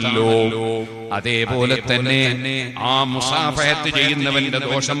സുന്നത്താണല്ലോ. അതേപോലെ തന്നെ ആ മുസാഫഹത്ത് ചെയ്യുന്നവന്റെ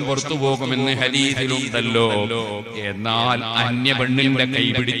ദോഷം പുറത്തു പോകുമെന്ന് ഹദീസിലുണ്ടല്ലോ. എന്നാൽ അന്യപെണ്ണിന്റെ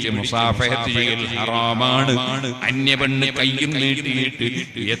കൈപിടിച്ച് മുസാഫഹത്ത് ചെയ്യൽ ഹറാമാണ്. അന്യപെണ്ണ് കയ്യും നീട്ടിയിട്ട്,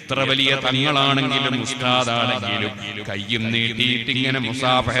 എത്ര വലിയ തങ്ങളാണെങ്കിലും ഉസ്താദാണെങ്കിലും കയ്യും നീട്ടിയിട്ട് ഇങ്ങനെ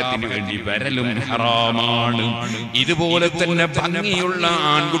മുസാഫഹത്തിന് വേണ്ടി വരലും ഹറാമാണ്. ഇതുപോലെ തന്നെ ഭംഗിയുള്ള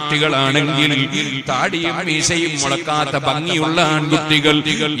ആൺകുട്ടികളാണെങ്കിൽ, താടിയും മീശയും മുളക്കാത്ത ഭംഗിയുള്ള ആൺകുട്ടികൾ,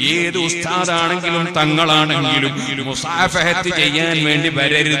 ഏത് ഉസ്താദാണെങ്കിലും തങ്ങളാണെങ്കിലും മുസാഫഹത്ത് ചെയ്യാൻ വേണ്ടി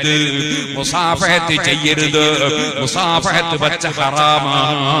വരരുത്, മുസാഫഹത്ത് ചെയ്യരുത്. മുസാഫഹത്ത് പച്ച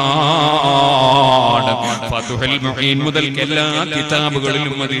ഹറാമാണ്. ഫതുഹുൽ മുഈൻ മുതൽ എല്ലാ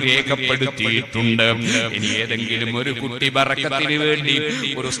കിതാബുകളിലും അത് രേഖപ്പെടുത്തിയിട്ടുണ്ട്. ഇനി ഏതെങ്കിലും ഒരു കുട്ടി ബറക്കത്തിന് വേണ്ടി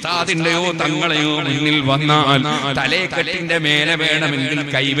ഒരു ഉസ്താദിന്റെയോ തങ്ങളെയോ മുന്നിൽ വന്നാൽ തലേക്കെട്ടിന്റെ മേലെ വേണമെങ്കിൽ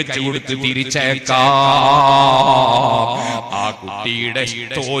കൈവച്ചു കൊടുത്ത് തിരിച്ചേക്കാം. ആ കുട്ടിയുടെ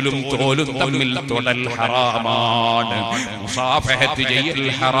തോലും തമ്മിൽ തൊടൽ ഹറാമാണ്, മുസാഫഹത്ത് ചെയ്യൽ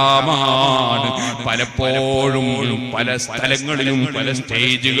ഹറാമാണ്. പലപ്പോഴും പല സ്ഥലങ്ങളിലും പല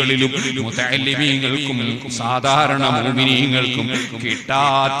സ്റ്റേജുകളിലും മുതഅല്ലിമീങ്ങൾക്കും സാധാരണ മുഅ്മിനീങ്ങൾക്കും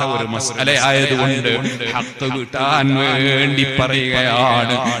കിട്ടാത്ത ഒരു മസലയായതുകൊണ്ട് ഹഖ് കിട്ടാൻ വേണ്ടി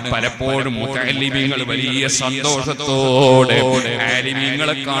പറയുകയാണ്. പലപ്പോഴും മുതഅല്ലിമീങ്ങൾ വലിയ സന്തോഷത്തോടെ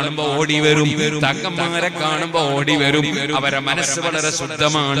ആലിമീങ്ങളെ കാണുമ്പോൾ ഓടി വരും, തങ്ങന്മാരെ കാണുമ്പോൾ ഓടി വരും. അവരെ മനസ്സ് വളരെ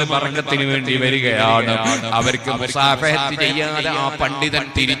ശുദ്ധമാണ്, ബർക്കത്തിന് വേണ്ടി വരികയാണ്. അവർക്ക് മുസാഫഹത്ത് ചെയ്യാതെ ആ പണ്ഡിതൻ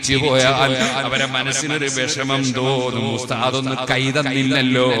തിരിച്ചു പോയാൽ അവരെ മനസ്സിനൊരു വിഷമം തോന്നും. ഉസ്താദൊന്ന് കൈ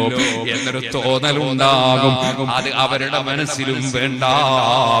തന്നില്ലല്ലോ എന്നൊരു തോന്നലുണ്ടാകും. അത് അവരുടെ മനസ്സിലും വേണ്ട.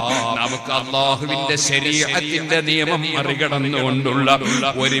 നമുക്ക് അല്ലാഹുവിന്റെ ശരീഅത്തിന്റെ നിയമം മറികടന്നുകൊണ്ടുള്ള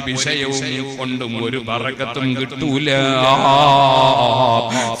ഒരു വിഷയവും കൊണ്ടും ഒരു ബറക്കത്തും കിട്ടൂല.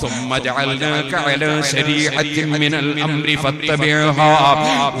 ثم جعلناك على شريعة من الأمر فاتبعها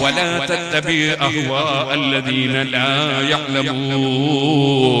ولا تتبع أهواء الذين لا يعلمون.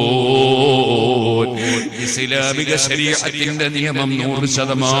 ഇസ്ലാമിക ശരീഅത്തിന്റെ നിയമം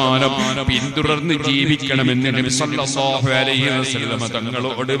 100% പിന്തുടർന്ന് ജീവിക്കണമെന്ന് നബി സല്ലല്ലാഹു അലൈഹി വസല്ലം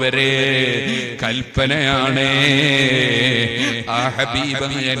തങ്ങളോട് വരെ കൽപ്പനയാണ്. ആ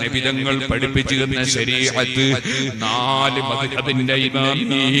ഹബീബായ നബി തങ്ങൾ പഠിപ്പിച്ചു തന്ന ശരീഅത്ത് 4 മദ്ഹബിന്റെ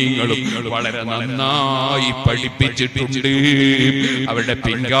ഇമാമിങ്ങളും വളരെ നന്നായി പഠിപ്പിച്ചിട്ടുണ്ട്. അവരുടെ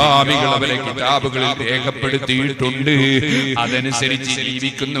പിൻഗാമികൾ അവരെ കിതാബുകളിൽ രേഖപ്പെടുത്തിയിട്ടുണ്ട്. അതനുസരിച്ച്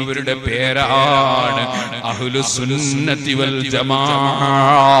ജീവിക്കുന്നവരുടെ പേരാണ് അഹ്ലുസ് സുന്നത്തി വൽ ജമാഅ.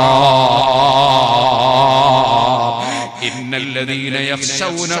 إن الذين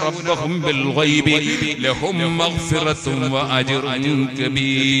يخشون ربهم بالغيب لهم مغفرة وأجر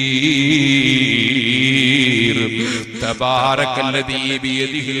كبير. تبارك الذي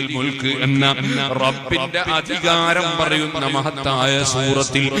بيده الملك. എന്ന റബ്ബിന്റെ അധികാരം പറയുന്ന മഹത്തായ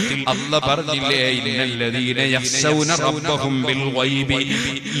സൂറത്തിൽ അല്ലാഹ് പറഞ്ഞില്ലേ, ഇന്നല്ലദീന യഖ്ശൗന റബ്ബഹും ബിൽ ഗൈബി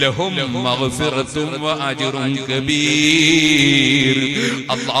ലഹും മഗ്ഫിറത്തും വഅജ്റുൻ കബീർ.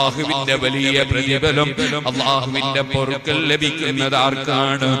 അല്ലാഹുവിന്റെ വലിയ പ്രതിഫലം, അല്ലാഹുവിന്റെ പൊറുക്കൽ ലഭിക്കുന്നത്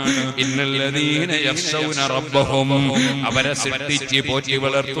ആർക്കാണ്? ഇന്നല്ലദീന യഖ്ശൗന റബ്ബഹും, അവരെ സൃഷ്ടിച്ച് പോറ്റി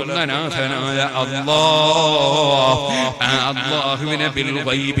വളർത്തുന്ന നാഥനായ അല്ലാഹ്, അല്ലാഹുവിനെ ബിൽ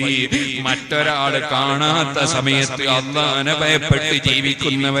ഗൈബി, മറ്റൊരാൾ കാണാത്ത സമയത്ത് അല്ലാഹനെ ഭയപ്പെട്ട്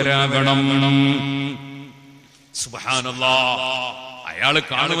ജീവിക്കുന്നവരാകണം. സുബ്ഹാനല്ലാഹ്, അയാൾ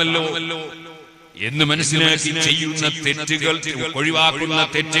കാണുമല്ലോ എന്ന് മനസ്സിലാക്കി ചെയ്യുന്ന തെറ്റുകൾ, ഒഴിവാക്കുന്ന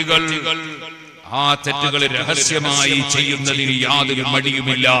തെറ്റുകൾ, ആ തെറ്റുകൾ രഹസ്യമായി ചെയ്യുന്നതിന് യാതൊരു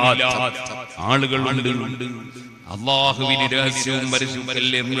മടിയുമില്ലാത്ത ആളുകൾ ഉണ്ട്. അല്ലാഹുവിന് രഹസ്യവും പരസ്യവും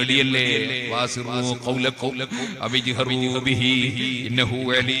മടിയല്ലേ? വാസിറൂ ഖൗലക്കും അവിജ്ഹറൂ ബിഹി ഇന്നഹു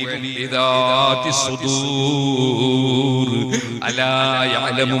അലീമുൻ ബിദാത്തിസ് സുദൂർ. അലാ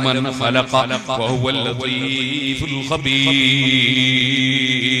യഅലമു മൻ ഖലഖ വഹുവൽ ലതീഫുൽ ഖബീർ.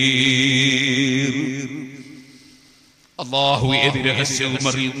 അല്ലാഹു ഏത് രഹസ്യവും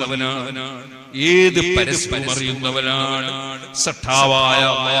അറിയുന്നവനാണ്, ഏത് പരസ്യവും അറിയുന്നവനാണ്. സട്ടാവായ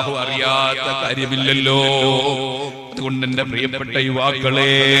അല്ലാഹു അറിയാത്ത കാര്യമില്ലല്ലോ. അതുകൊണ്ട് എന്റെ പ്രിയപ്പെട്ട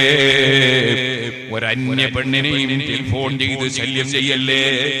യുവാക്കളെ, ഒരന്യ പെണ്ണിനെയും ടെലിഫോൺ ചെയ്ത് ശല്യം ചെയ്യല്ലേ,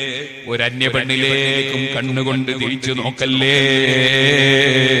 ഒരന്യ പെണ്ണിലേക്കും കണ്ണുകൊണ്ട് തിരിച്ചു നോക്കല്ലേ,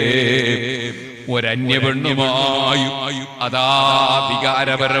 ഒരന്യ പെണ്ണുമായും അതാ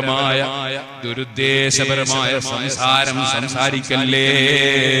വികാരപരമായ ദുരുദ്ദേശപരമായ സംസാരം സംസാരിക്കല്ലേ,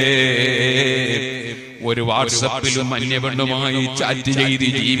 ഒരു വാട്സപ്പിലും അന്യപെണ്ണുമായി ചാറ്റ് ചെയ്ത്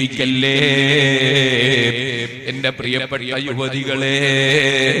ജീവിക്കല്ലേ. എന്റെ പ്രിയപ്പെട്ട യുവതികളെ,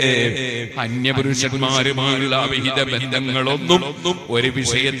 അന്യപുരുഷന്മാരുമായുള്ള അവിഹിത ബന്ധങ്ങളൊന്നും ഒരു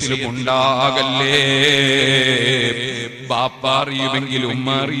വിഷയത്തിലും ഉണ്ടാകല്ലേ. ബാപ്പ അറിയുമെങ്കിൽ, ഉമ്മ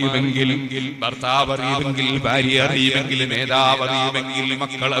അറിയുമെങ്കിൽ, ഭർത്താവ് അറിയുമെങ്കിൽ, ഭാര്യ അറിയുമെങ്കിൽ, നേതാവ് അറിയുമെങ്കിൽ,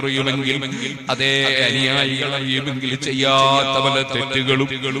 മക്കൾ അറിയുമെങ്കിൽ, അതേ അനുയായികൾ അറിയുമെങ്കിൽ, ചെയ്യാത്ത പല തെറ്റുകളും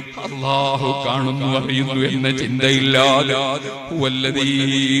അല്ലാഹു കാണുന്നു, അറിയുന്നു എന്ന ചിന്തയില്ലാതെ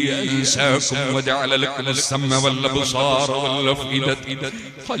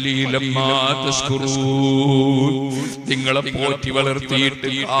നിങ്ങളെ പോറ്റി വളർത്തിയിട്ട്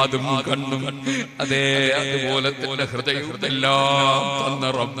കാതും കണ്ണും അതേ അതുപോലെ തന്നെ ഹൃദയമെല്ലാം തന്ന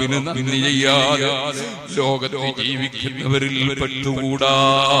റബ്ബിന് നന്ദി ചെയ്യാതെ ലോകത്തിൽ ജീവിക്കുന്നവരിൽ പെട്ടുകൂടാ.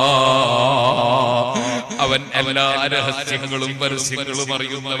 അവൻ എല്ലാ രഹസ്യങ്ങളും പരസ്യങ്ങളും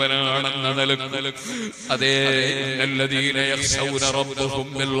അറിയുന്നവനാണെന്ന നിലക്ക് അതേ الذين يخشون ربهم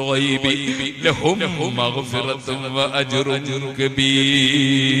بالغيب لهم مغفرة وأجر كبير.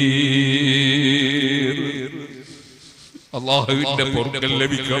 അല്ലാഹുവിന്റെ പൊറുക്കൽ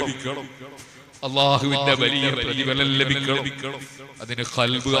ലഭിക്കണം, അല്ലാഹുവിന്റെ വലിയ പ്രതിഫലം ലഭിക്കണം. അതിന്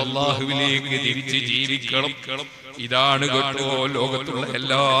ഖൽബ് അല്ലാഹുവിലേക്ക് തിരിച്ച് ജീവിക്കണം. ഇതാണ് കേട്ടോ ലോകത്തുള്ള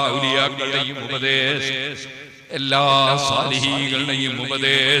എല്ലാ ഔലിയാക്കളുടെയും ഉപദേശം, എല്ലാ സാലിഹീകളുടെയും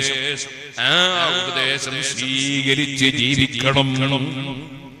ഉപദേശം. ആ ഉപദേശം സ്വീകരിച്ച് ജീവിക്കണം.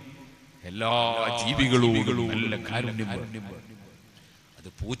 എല്ലാ ജീവികളോടും നല്ല കാരുണ്യം വേണം. അത്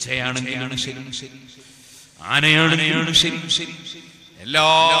പൂച്ചയാണെങ്കിലും ശരി, ആനയാണെങ്കിലും ശരി, എല്ലാ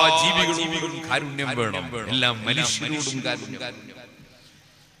ജീവികളോടും കാരുണ്യം വേണം. എല്ലാ മനുഷ്യരോടും കാരുണ്യം.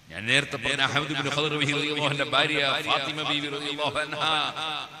 ഞാൻ നേരത്തെ പറഞ്ഞ അഹ്മദ് ഇബ്നു ഖദർ റളിയല്ലാഹുവിന്റെ ഭാര്യ ഫാത്തിമ ബീവി റളിയല്ലാഹു അൻഹാ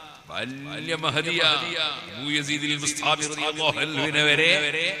വലിയ മഹദിയ അബൂ യസീദ് അൽ-മുസ്താബി റളിയല്ലാഹു അൻഹുവിനെ വരെ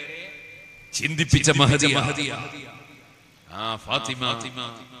ചിന്തിപ്പിച്ച മഹദിയ ഫാത്തിമ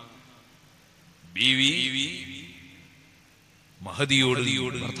ബീവി മഹദിയോട്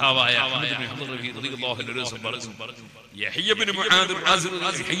ഭർത്താവായ അഹ്മദ് ഇബ്നു ഖദർ റളിയല്ലാഹു അൻഹു പറഞ്ഞു, യഹ്യ ഇബ്നു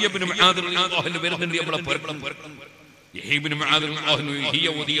മുആദ് റളിയല്ലാഹു അൻഹു വരുന്നുണ്ട് നമ്മളെ പൊരക്കണം. യഹ്യ ഇബ്നു മുആദ് റളിയല്ലാഹു അൻഹു ഹിയ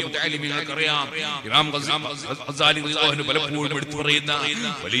വദിയ മുതഅല്ലിമിനക്കറിയാം. ഇമാം ഗസാലി റളിയല്ലാഹു അൻഹു പലപ്പോഴും എടുത്തു പറയുന്ന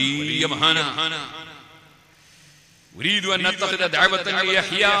വലിയ മഹാനാണ്. ഉരീദു അൻ നത്തഖിദ ദഅവതൻ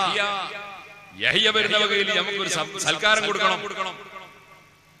യഹ്യ, യഹ്യ വരുന്ന വകയിൽ നമുക്കൊരു സൽക്കാരം കൊടുക്കണം.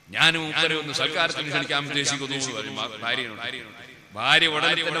 ഞാനും ഉപ്പരെ ഒന്ന് സൽക്കാരത്തിന് ക്ഷണിക്കാൻ ഉദ്ദേശിക്കുന്നു. ഭാര്യ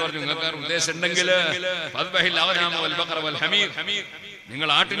ഉടനെ തന്നെ പറഞ്ഞു, നിങ്ങൾക്ക് ഉദ്ദേശം ഉണ്ടെങ്കിൽ നിങ്ങൾ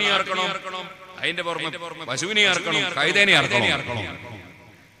ആട്ടിനെ ഇറക്കണം, അതിന്റെ പുറമെ പശുവിനെ ഇറക്കണം, കൈതേനെ ഇറക്കണം.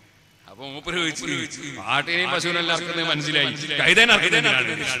 അപ്പൊ മൂപ്പര് ചോദിച്ചു, ആട്ടിനെയും പശുവിനെല്ലാം ഇറക്കുന്നത് മനസ്സിലായി, കൈതേനെ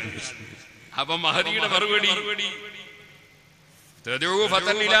ഇറക്കുന്നതിനാണ്. അപ്പൊ മഹദിയുടെ മറുപടി,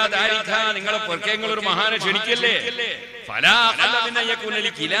 നിങ്ങളെ പൊർക്കങ്ങൾ ഒരു മഹാനെ ക്ഷണിക്കല്ലേ,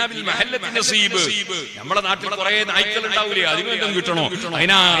 നമ്മളെ നാട്ടിൽ കുറെ നായ്ക്കൾ ഉണ്ടാവൂലേ, അതിനെന്തും കിട്ടണോ,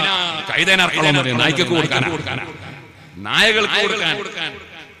 അതിനാ കൈതേനർക്കണം, നായ്ക്കൾക്ക് കൊടുക്കാനാ, നായകൾക്ക് കൊടുക്കാൻ.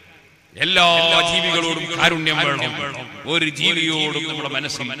 എല്ലാ ജീവികളോടും കാരുണ്യം വേണം. ഒരു ജീവിയോടും നമ്മുടെ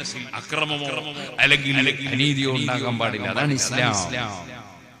മനസ്സിൽ അക്രമമോ അല്ലെങ്കിൽ അനീതിയോ ഉണ്ടാകാൻ പാടില്ല. അതാണ് ഇസ്ലാം.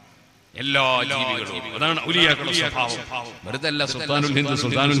 എല്ലാ ജീവികളും, അതാണ് ഔലിയാക്കളുടെ സ്വഭാവം. വെറുതെ അല്ല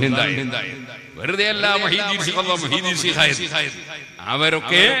സുൽത്താനുൽ ഹിന്ദായി, വെറുതെ അല്ല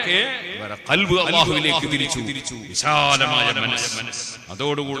അവരൊക്കെ ഖൽബ് അല്ലാഹുവിലേക്ക് തിരിച്ചു, വിശാലമായ മനസ്സ്.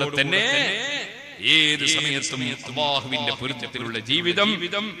 അതോടുകൂടെ തന്നെ ഏത് സമയത്തും അല്ലാഹുവിന്റെ പൊരുത്തത്തിലുള്ള ജീവിതം,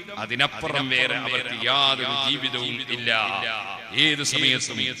 അതിനപ്പുറം വേറെ അവർക്ക് യാതൊരു ജീവിതവും ഇല്ല. ഏത്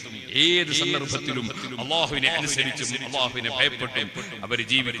സമയത്തും ഏത് സന്ദർഭത്തിലും അല്ലാഹുവിനെ അനുസരിച്ചും അല്ലാഹുവിനെ ഭയപ്പെട്ടും അവർ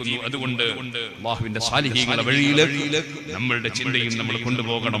ജീവിക്കുന്നു. അതുകൊണ്ട് അല്ലാഹുവിന്റെ സാലിഹീങ്ങളുടെ വഴിയിലേക്ക് നമ്മളുടെ ചിന്തയും നമ്മൾ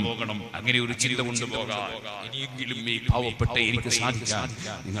കൊണ്ടുപോകണം. അങ്ങനെ ഒരു ചിന്ത കൊണ്ടുപോകാൻ ഇനിയെങ്കിലും ഈ പാവപ്പെട്ട എനിക്ക് സാധിക്കാൻ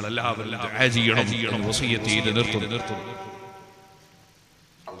നിങ്ങൾ എല്ലാവരും ദുആ ചെയ്യണം. വസിയ്യത്ത് ചെയ്ത് നിർത്തുന്നു.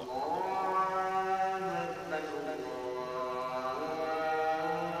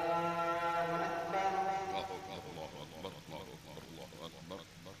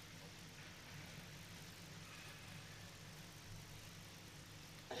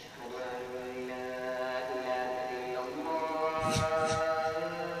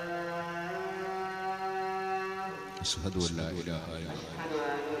 أشهد أن لا إله إلا الله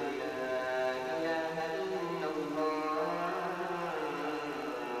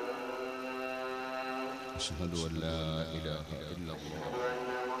أشهد أن لا إله إلا الله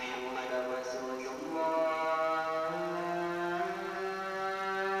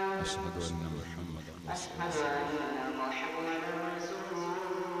أشهد أن محمدا رسول الله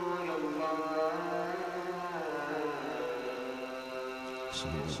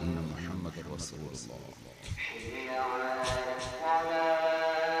أشهد أن محمدا رسول الله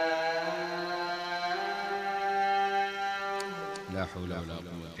لا حول ولا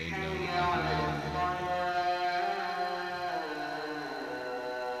قوة إلا بالله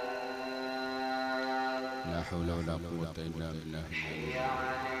لا حول ولا قوة إلا بالله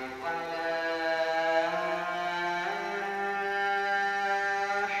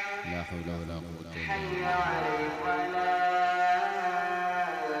لا حول ولا قوة إلا بالله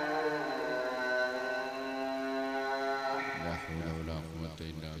لا حول ولا قوة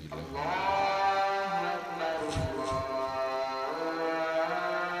إلا بالله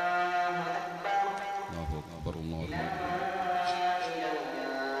الله أكبر الله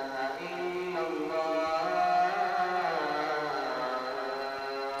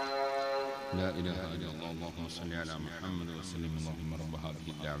لا إله إلا الله. اللهم صل على محمد وسلم. اللهم رب هذه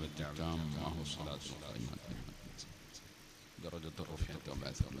الدعوة التامة والصلاة القائمة درجة الرفيع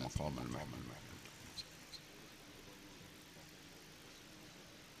وبعث المقام المحمود.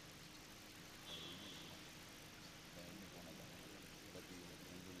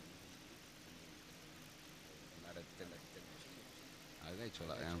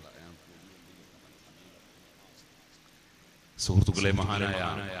 സുഹൃത്തുക്കളെ, മഹാനായ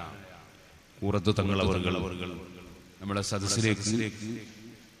കൂറത്ത് തങ്ങളവറുകൾ നമ്മുടെ സദസ്സിലേക്ക്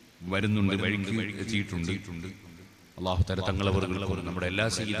വരുന്നുണ്ട്, വഴിക്ക് എത്തിയിട്ടുണ്ട്. അല്ലാഹു തആല തങ്ങളവറുകൾക്കും നമ്മുടെ എല്ലാ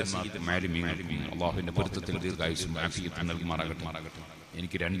സയ്യിദന്മാർക്കും ആലിമീങ്ങൾക്കും അല്ലാഹുവിന്റെ പൊരുത്തത്തിൽ ദീർഘായുസ്സും ആഫിയത്തും നൽകുമാറാകട്ടെ.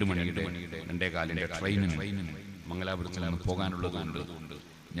 എനിക്ക് 2 മണിയുടെ 2:15 ട്രെയിനിന് മംഗലാപുരത്തിൽ നിന്ന് പോകാനുള്ളതുകൊണ്ട്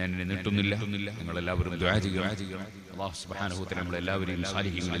ഞാൻ ഇനി നീട്ടുന്നില്ല. നിങ്ങളെല്ലാവരും ദുആ ചെയ്യുക. അല്ലാഹു സുബ്ഹാനഹു വ തആല നമ്മളെല്ലാവരെയും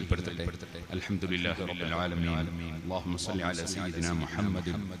സാലിഹീങ്ങളിൽ പെടുത്തട്ടെ. അൽഹംദുലില്ലാഹി റബ്ബിൽ ആലമീൻ. അല്ലാഹുമ്മ സ്വല്ലി അലാ സയ്യിദിനാ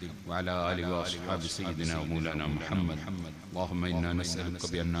മുഹമ്മദിൻ വഅലാ ആലിഹി വഅസ്ഹാബി സയ്യിദിനാ വമൗലാനാ മുഹമ്മദ്. اللهم إنا نسألك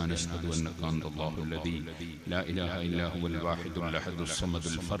بأننا نشهد أنك أنت الله الذي لا إله إلا هو الواحد الأحد الصمد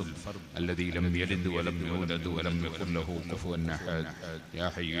الفرد الذي لم يلد ولم يولد ولم يكن له كفوا أحد. يا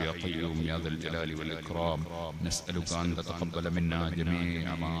حي يا قيوم يا ذا الجلال والإكرام، نسألك أن تتقبل منا جميع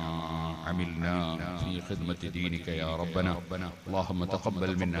ما عملنا في خدمة دينك يا ربنا. اللهم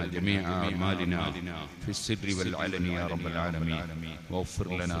تقبل منا جميع أعمالنا في السر والعلن يا رب العالمين، واغفر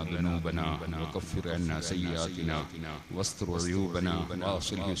لنا ذنوبنا وكفر عنا سيئاتنا واستر عيوبنا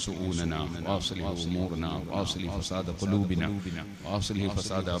واصلح سؤوننا واصلح امورنا واصلح فساد قلوبنا واصلح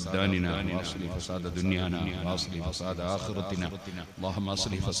فساد ابداننا واصلح فساد دنيانا واصلح فساد اخرتنا. اللهم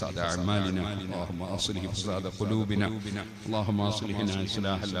اصلح فساد اعمالنا، اللهم اصلح فساد قلوبنا، اللهم اصلحنا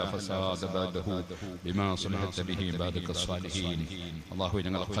اصلاحا لا فساد بعده بما صلحت به عبادك الصالحين. الله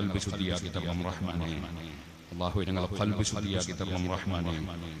ഞങ്ങളുടെ ഖൽബ് ശുദ്ധിയാക്കി തരണം റഹ്മാനേ. അല്ലാഹുവേ ഞങ്ങളുടെ ഖൽബ് ശുദ്ധിയാക്കി തരണം റഹ്മാനേ.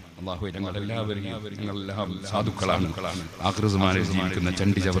 അല്ലാഹുവേ ഞങ്ങളെല്ലാം സാധുക്കളാണ്, ആഖിറസമാനിൽ ജീവിക്കുന്ന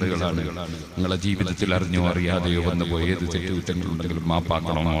ചണ്ടി ചവറുകളാണ്. ഞങ്ങളുടെ ജീവിതത്തിൽ അറിഞ്ഞോ അറിയാതെയോ വന്നുപോയ ഏത് തെറ്റുകുറ്റങ്ങളുണ്ടെങ്കിലും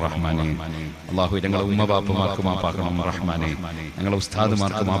മാപ്പാക്കണം റഹ്മാനേ. അല്ലാഹുവേ ഞങ്ങളുടെ ഉമ്മബാപ്പമാർക്ക് മാപ്പാക്കണം റഹ്മാനേ. ഞങ്ങളുടെ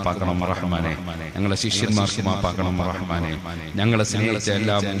ഉസ്താദുമാർക്ക് മാപ്പാക്കണം റഹ്മാനേ. ഞങ്ങളുടെ ശിഷ്യന്മാർക്ക് മാപ്പാക്കണം റഹ്മാനേ. ഞങ്ങളെ സ്നേഹിച്ച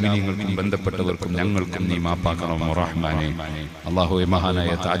എല്ലാ മുഅ്മിനീങ്ങൾക്കും ബന്ധപ്പെട്ടവർക്കും ഞങ്ങൾക്കും നീ മാപ്പാക്കണം റഹ്മാനേ. അല്ലാഹുവേ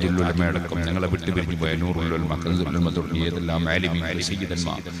മഹാനായ താജുൽ ഉലമയടക്കം ഞങ്ങളെ വിട്ടുപിരിഞ്ഞു പോയ നൂറുൽ ഉലമ, കൻസുൽ ഉലമ തുടങ്ങിയ ഏതെല്ലാം ആലിമീങ്ങൾ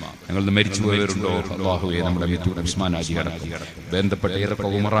സയ്യിദന്മാർ ഞങ്ങൾ മരിച്ചുപോയവരുണ്ടോ? അല്ലാഹുവേ നമ്മുടെ മിഥൂർ ഉസ്മാൻ ഹാജി അടക്കം ബന്ധപ്പെട്ട ഏതൊക്കെ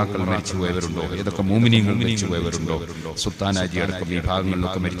ഉമറാക്കൾ മരിച്ചുപോയവരുണ്ടോ? ഏതൊക്കെ മുഅ്മിനീങ്ങൾ മരിച്ചുപോയവരുണ്ടോ? സുൽത്താൻ ഹാജി അടക്കം ഈ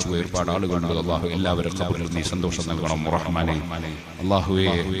ഭാഗങ്ങളിലൊക്കെ മരിച്ചുപോയ ഒരുപാട് ആളുകളുണ്ട്. അല്ലാഹു എല്ലാവരും ഖബറിൽ നീ സന്തോഷം നൽകണം റഹ്മാനേ. അല്ലാഹുവേ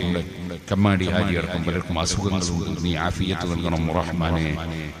നമ്മുടെ കമ്മാടി ഹാജി അടക്കം പലർക്കും അസുഖങ്ങളുണ്ട്, നീ ആഫിയത്ത് നൽകണം റഹ്മാനേ.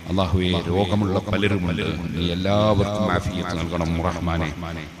 അല്ലാഹുവേ രോഗമുള്ള പലരുമുണ്ട്, നീ എല്ലാവർക്കും ആഫിയത്ത് നൽകണം റഹ്മാനേ.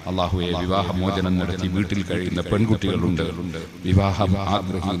 അല്ലാഹുവേ വിവാഹമോചനം നടത്തി വീട്ടിൽ കഴിയുന്ന പെൺകുട്ടികളുണ്ട്, വിവാഹം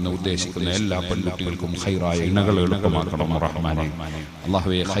ആഗ്രഹിക്കുന്ന ഉദ്ദേശിക്കുന്ന എല്ലാ പെൺകുട്ടികൾക്കും ഖൈറായ ഇണകൾ എളുപ്പമാക്കണം റഹ്മാനേ.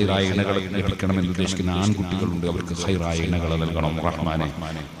 അല്ലാഹുവേ ഖൈറായ ഇണകൾ ലഭിക്കണമെന്ന് ഉദ്ദേശിക്കുന്ന ആൺകുട്ടികളുണ്ട്, അവർക്ക് ഖൈറായ ഇണകൾ നൽകണം റഹ്മാനേ.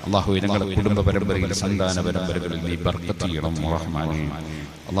 അല്ലാഹുവേ ഞങ്ങളുടെ കുടുംബ പരമ്പരയിൽ സന്താന പരമ്പരകളിൽ നീ ബർക്കത്ത് ചെയ്യണം റഹ്മാനേ.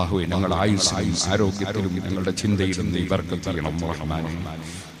 അല്ലാഹുവേ ഞങ്ങളുടെ ആയുസ്സിലും ആരോഗ്യത്തിലും ഞങ്ങളുടെ ചിന്തയിലും നീ ബർക്കത്ത് ചെയ്യണം റഹ്മാനേ.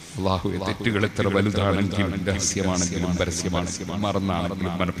 അല്ലാഹുവേ തെറ്റുകൾ എത്ര വലുതാണെങ്കിലും രഹസ്യമാണെങ്കിലും പരസ്യമാണെങ്കിലും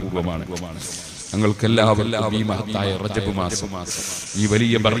മറന്നാണെങ്കിലും മനഃപൂർവ്വമാണെങ്കിലും ഞങ്ങൾക്കെല്ലാവർക്കും ഈ മഹത്തായ റജബ് മാസം, ഈ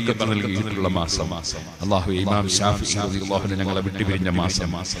വലിയ ബർക്കത്ത് നൽകിയിട്ടുള്ള മാസം, അല്ലാഹുവേ ഇമാം ശാഫിഈ റളിയല്ലാഹു അൻഹു ഞങ്ങളെ വിട്ടുപിരിഞ്ഞ മാസം,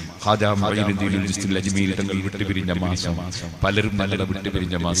 ഖാജ മുഈനുദ്ദീൻ അജ്മീരി തങ്ങൾ വിട്ടുപിരിഞ്ഞ മാസം, പലരും ഞങ്ങളെ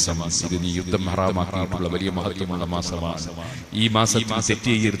വിട്ടുപിരിഞ്ഞ മാസം, ഇത് നീ യുദ്ധം ഹറാമാക്കിയിട്ടുള്ള വലിയ മഹത്വമുള്ള മാസമാണ്. ഈ മാസത്തിൽ തെറ്റ്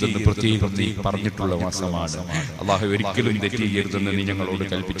ചെയ്യരുതെന്ന് പ്രത്യേകം നീ പറഞ്ഞിട്ടുള്ള മാസമാണ്. അല്ലാഹുവേ ഒരിക്കലും തെറ്റ് ചെയ്യരുതെന്ന് നീ ഞങ്ങളോട്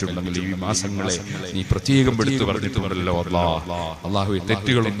കൽപ്പിച്ചിട്ടുണ്ടെങ്കിൽ ഈ മാസങ്ങളെ നീ പ്രത്യേകം എടുത്തു പറഞ്ഞിട്ടുണ്ടല്ലോ അല്ലാഹുവേ.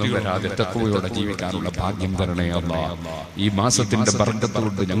 തെറ്റുകളൊന്നും വരാതെ തഖ്വയോടെ ജീവിക്കാനുള്ള ഭാഗ്യം തരണേ അല്ലാഹ്. ഈ മാസത്തിന്റെ ബർക്കത്ത്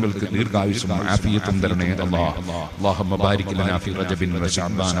കൊണ്ട് ഞങ്ങൾക്ക് ദീർഘായുസ്സും ആഫിയത്തും തരണേ അല്ലാഹ്. അല്ലാഹുമ്മ ബാരിക് ലനാ ഫി റജബിൻ വ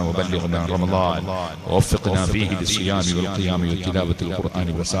ശഅബാന വ ബല്ലിഗ്നാ റമളാൻ വഫഖ്നാ ഫീഹി ലിസ്സിയാമി വൽ ഖിയാമി വ തിലാവത്തിൽ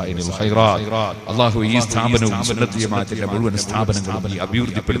ഖുർആനി വ സായിരിൽ ഖൈറാത്ത്. അല്ലാഹു ഈ സ്ഥാപനവും സുന്നത്ത് ജമാഅത്തിന്റെ മുഴുവൻ സ്ഥാപനങ്ങളും നീ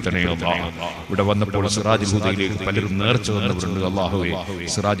അഭിവൃദ്ധിപ്പെടുത്തണേ അല്ലാഹ്. ഇവിടെ വന്നപ്പോൾ സിറാജുൽ ഹുദയിലേക്ക് പലരും നേർച്ച തന്നവരുണ്ട്. അല്ലാഹുവേ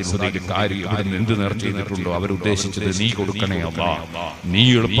സിറാജുൽ ഹുദയിലെ കാര്യം എന്ത് നേർച്ച ചെയ്തിട്ടുണ്ടോ അവരുദ്ദേശിച്ചത് നീ കൊടുക്കണേ അല്ലാഹ്, നീ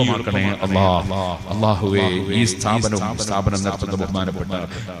എളുപ്പമാക്കണേ അല്ലാഹ്. അല്ലാഹുവേ ഈ സ്ഥാപനം നടത്തുന്ന ബഹുമാനപ്പെട്ട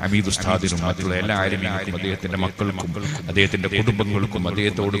ഹമീദ് ഉസ്താദിനും മറ്റുള്ള എല്ലാ ആലിമീങ്ങൾക്കും അദ്ദേഹത്തിന്റെ മക്കൾക്കും അദ്ദേഹത്തിന്റെ കുടുംബങ്ങൾക്കും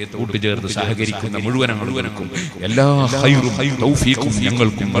അദ്ദേഹത്തോട് കൂട്ടുചേർന്ന് സഹകരിക്കുന്ന മുഴുവൻ ആളുകൾക്കും എല്ലാ ഖൈറും തൗഫീഖും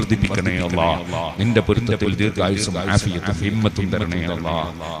ഞങ്ങൾക്കും വർദ്ധിപ്പിക്കണേ അല്ലാഹ്. നിന്റെ പൊരുത്തത്തിൽ ദീർഘായുസ്സും ആഫിയത്തും ഹിമ്മത്തും തരണേ അല്ലാഹ്.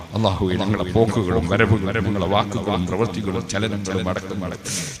 അല്ലാഹുവേ ഞങ്ങളുടെ പോക്കുകളും വരവുകളും ഞങ്ങളുടെ വാക്കുകളും പ്രവൃത്തികളും ചലനങ്ങളും അടക്കം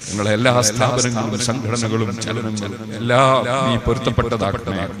ഞങ്ങളെ എല്ലാ സ്ഥാപനങ്ങളും സംഘടനകളും ചലനങ്ങളും എല്ലാം നീ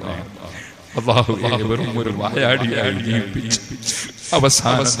പൊരുത്തപ്പെട്ടതാക്കണേ അല്ലാഹുവേ. വെറും ഒരു വായാടിയായി ജീവിപ്പിച്ച്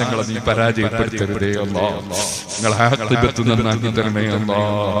അവസാനം ഞങ്ങളെ നീ പരാജയപ്പെടുത്തരുതേ അല്ലാഹ്. ഞങ്ങൾ ആഖിബത്ത് നന്നാക്കി തരണേ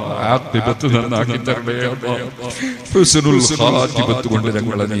അല്ലാഹ്, ആഖിബത്ത് നന്നാക്കി തരണേ അല്ലാഹ്. ഹുസ്നുൽ ഖാതിബത്ത് കൊണ്ട്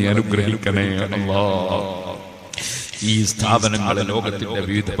ഞങ്ങളെ നീ അനുഗ്രഹിക്കണേ അല്ലാഹ്. ഈ സ്ഥാപനങ്ങളെ ലോകത്തിന്റെ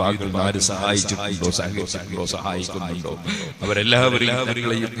വിവിധ ഭാഗങ്ങളിൽ ആര് സഹായിച്ചിട്ടുണ്ടോ, സഹകരിച്ചിട്ടുണ്ടോ, സഹായിക്കുന്നുണ്ടോ അവരെല്ലാവരെയും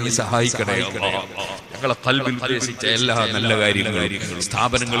നീ സഹായിക്കണേ അല്ലാഹ്. ഞങ്ങളെ ഖൽബിൽ ഉദ്ദേശിച്ച എല്ലാ നല്ല കാര്യങ്ങളും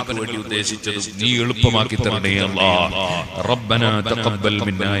സ്ഥാപനങ്ങൾക്ക് വേണ്ടി ഉദ്ദേശിച്ചതും നീ എളുപ്പമാക്കി തരണേ അല്ലാഹ്. റബ്ബനാ തഖബ്ബൽ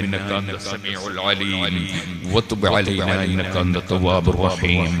മിന്നാ ഇന്നക അൻത സമീഉൽ അലീം വതുബ് അലൈനാ ഇന്നക അൻത തവ്വാബുർ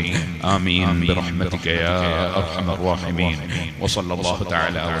റഹീം. ആമീൻ ബിറഹ്മതിക യാ അർഹമർ റഹീമീൻ. വസല്ലല്ലാഹു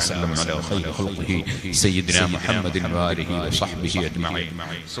തആല വസല്ലം അലാ ഖൈരി ഖൽഖിഹി സയ്യിദിനാ മുഹമ്മദിൻ വആലിഹി വസഹ്ബിഹി അജ്മഈൻ.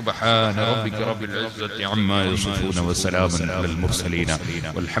 സുബ്ഹാന റബ്ബിക റബ്ബിൽ ഇസ്സത്തി അമ്മാ യസിഫൂന വസലാമുൻ അലൽ മുർസലീൻ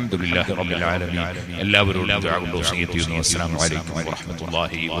വൽഹംദുലില്ലാഹി റബ്ബിൽ ആലമീൻ. എല്ലാവരോടും ദുആ കൊണ്ട് വസിയത്ത് ചെയ്യുന്നു. അസ്സലാമു അലൈക്കും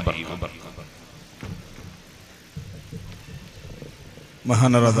വറഹ്മത്തുള്ളാഹി വബറകാതുഹു.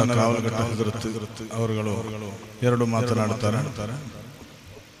 ಮಹಾನರಾದ ಕಾವಲಘಟ್ಟ ಹಜರತ್ ಅವರುಗಳು ಎರಡು ಮಾತನಾಡುತ್ತಾರೆ.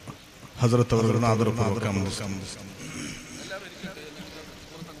 ಹಜರತ್ ಅವರುಗಳನ್ನು ಆದರಪೂರ್ವಕ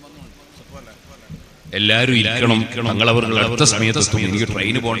എല്ലാവരും ഇരിക്കണം. തങ്ങളവർ അടുത്ത സമയത്തെത്തും. എനിക്ക്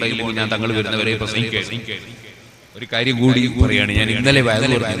ട്രെയിന് പോകണ്ടെങ്കിൽ ഞാൻ തങ്ങൾ വരുന്നവരെ പ്രസംഗിക്കുക. ഒരു കാര്യം കൂടി പറയുകയാണ്. ഞാൻ ഇന്നലെ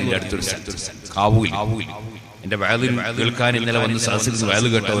വയൽ പറഞ്ഞതിൻ്റെ അടുത്തൊരു കാവൂൽ എന്റെ വയലിൽ കേൾക്കാൻ ഇന്നലെ വന്ന് സദസ്സിൽ വയൽ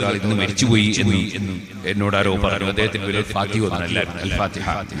കേട്ട ഒരാൾ ഇന്ന് മരിച്ചുപോയി എന്ന് എന്നോട് ആരോ പറഞ്ഞു. അദ്ദേഹത്തിന് പേര് ഫാത്തിഹ എന്നാണ്. അൽ ഫാത്തിഹ.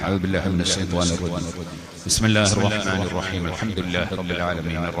 بسم الله الرحمن الرحيم الحمد لله رب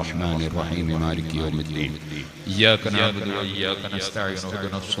العالمين الرحمن الرحيم مالك يوم الدين إياك نعبد وإياك نستعين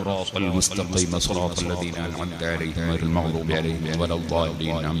اهدنا الصراط المستقيم صراط الذين أنعمت عليهم غير المغضوب عليهم ولا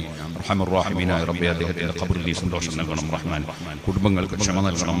الضالين آمين. أرحم الراحمين يا رب അദ്ദേഹത്തിന്റെ ഖബറിൽ സന്തോഷം നൽകണം റഹ്മാൻ. കുടുംബങ്ങൾക്ക് ക്ഷമ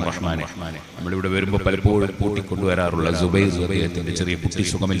നൽകണം റഹ്മാനെ. നമ്മളിവിടെ വരുമ്പോൾ പലപ്പോഴും കൂട്ടിക്കൊണ്ടുവരാറുള്ള സുബൈർ അദ്ദേഹത്തിന്റെ ചെറിയ കുട്ടി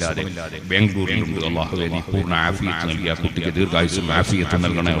സുഖമില്ലാതെ ബാംഗ്ലൂരിലുണ്ട്. അല്ലാഹുവേ നീ പൂർണ്ണ ആഫിയത്ത് നൽകി ആ കുട്ടിക്ക് ദീർഘായുസ്സും ആഫിയത്ത്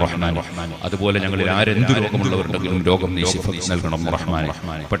നൽകണേ റഹ്മാൻ. അതുപോലെ ഞങ്ങളിൽ ആരെന്ത് രോഗമുള്ളവരുണ്ടെങ്കിലും രോഗം നീ ശിഫ നൽകണം റഹ്മാനെ.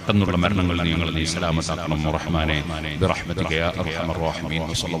 പെട്ടെന്നുള്ള മരണങ്ങൾ നീ സലാമത്താക്കണം റഹ്മാനെ. ബിറഹ്മതിക യാ അർഹമർ റഹീമീൻ.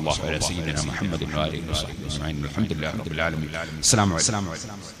 വസല്ലല്ലാഹു അലാ സയ്യിദിനാ മുഹമ്മദിൻ വആലിഹി വസഹ്ബിഹി അജ്മഈൻ. അൽഹംദുലില്ലാഹി റബ്ബിൽ ആലമീൻ. അസ്സലാമു അലൈക്കും.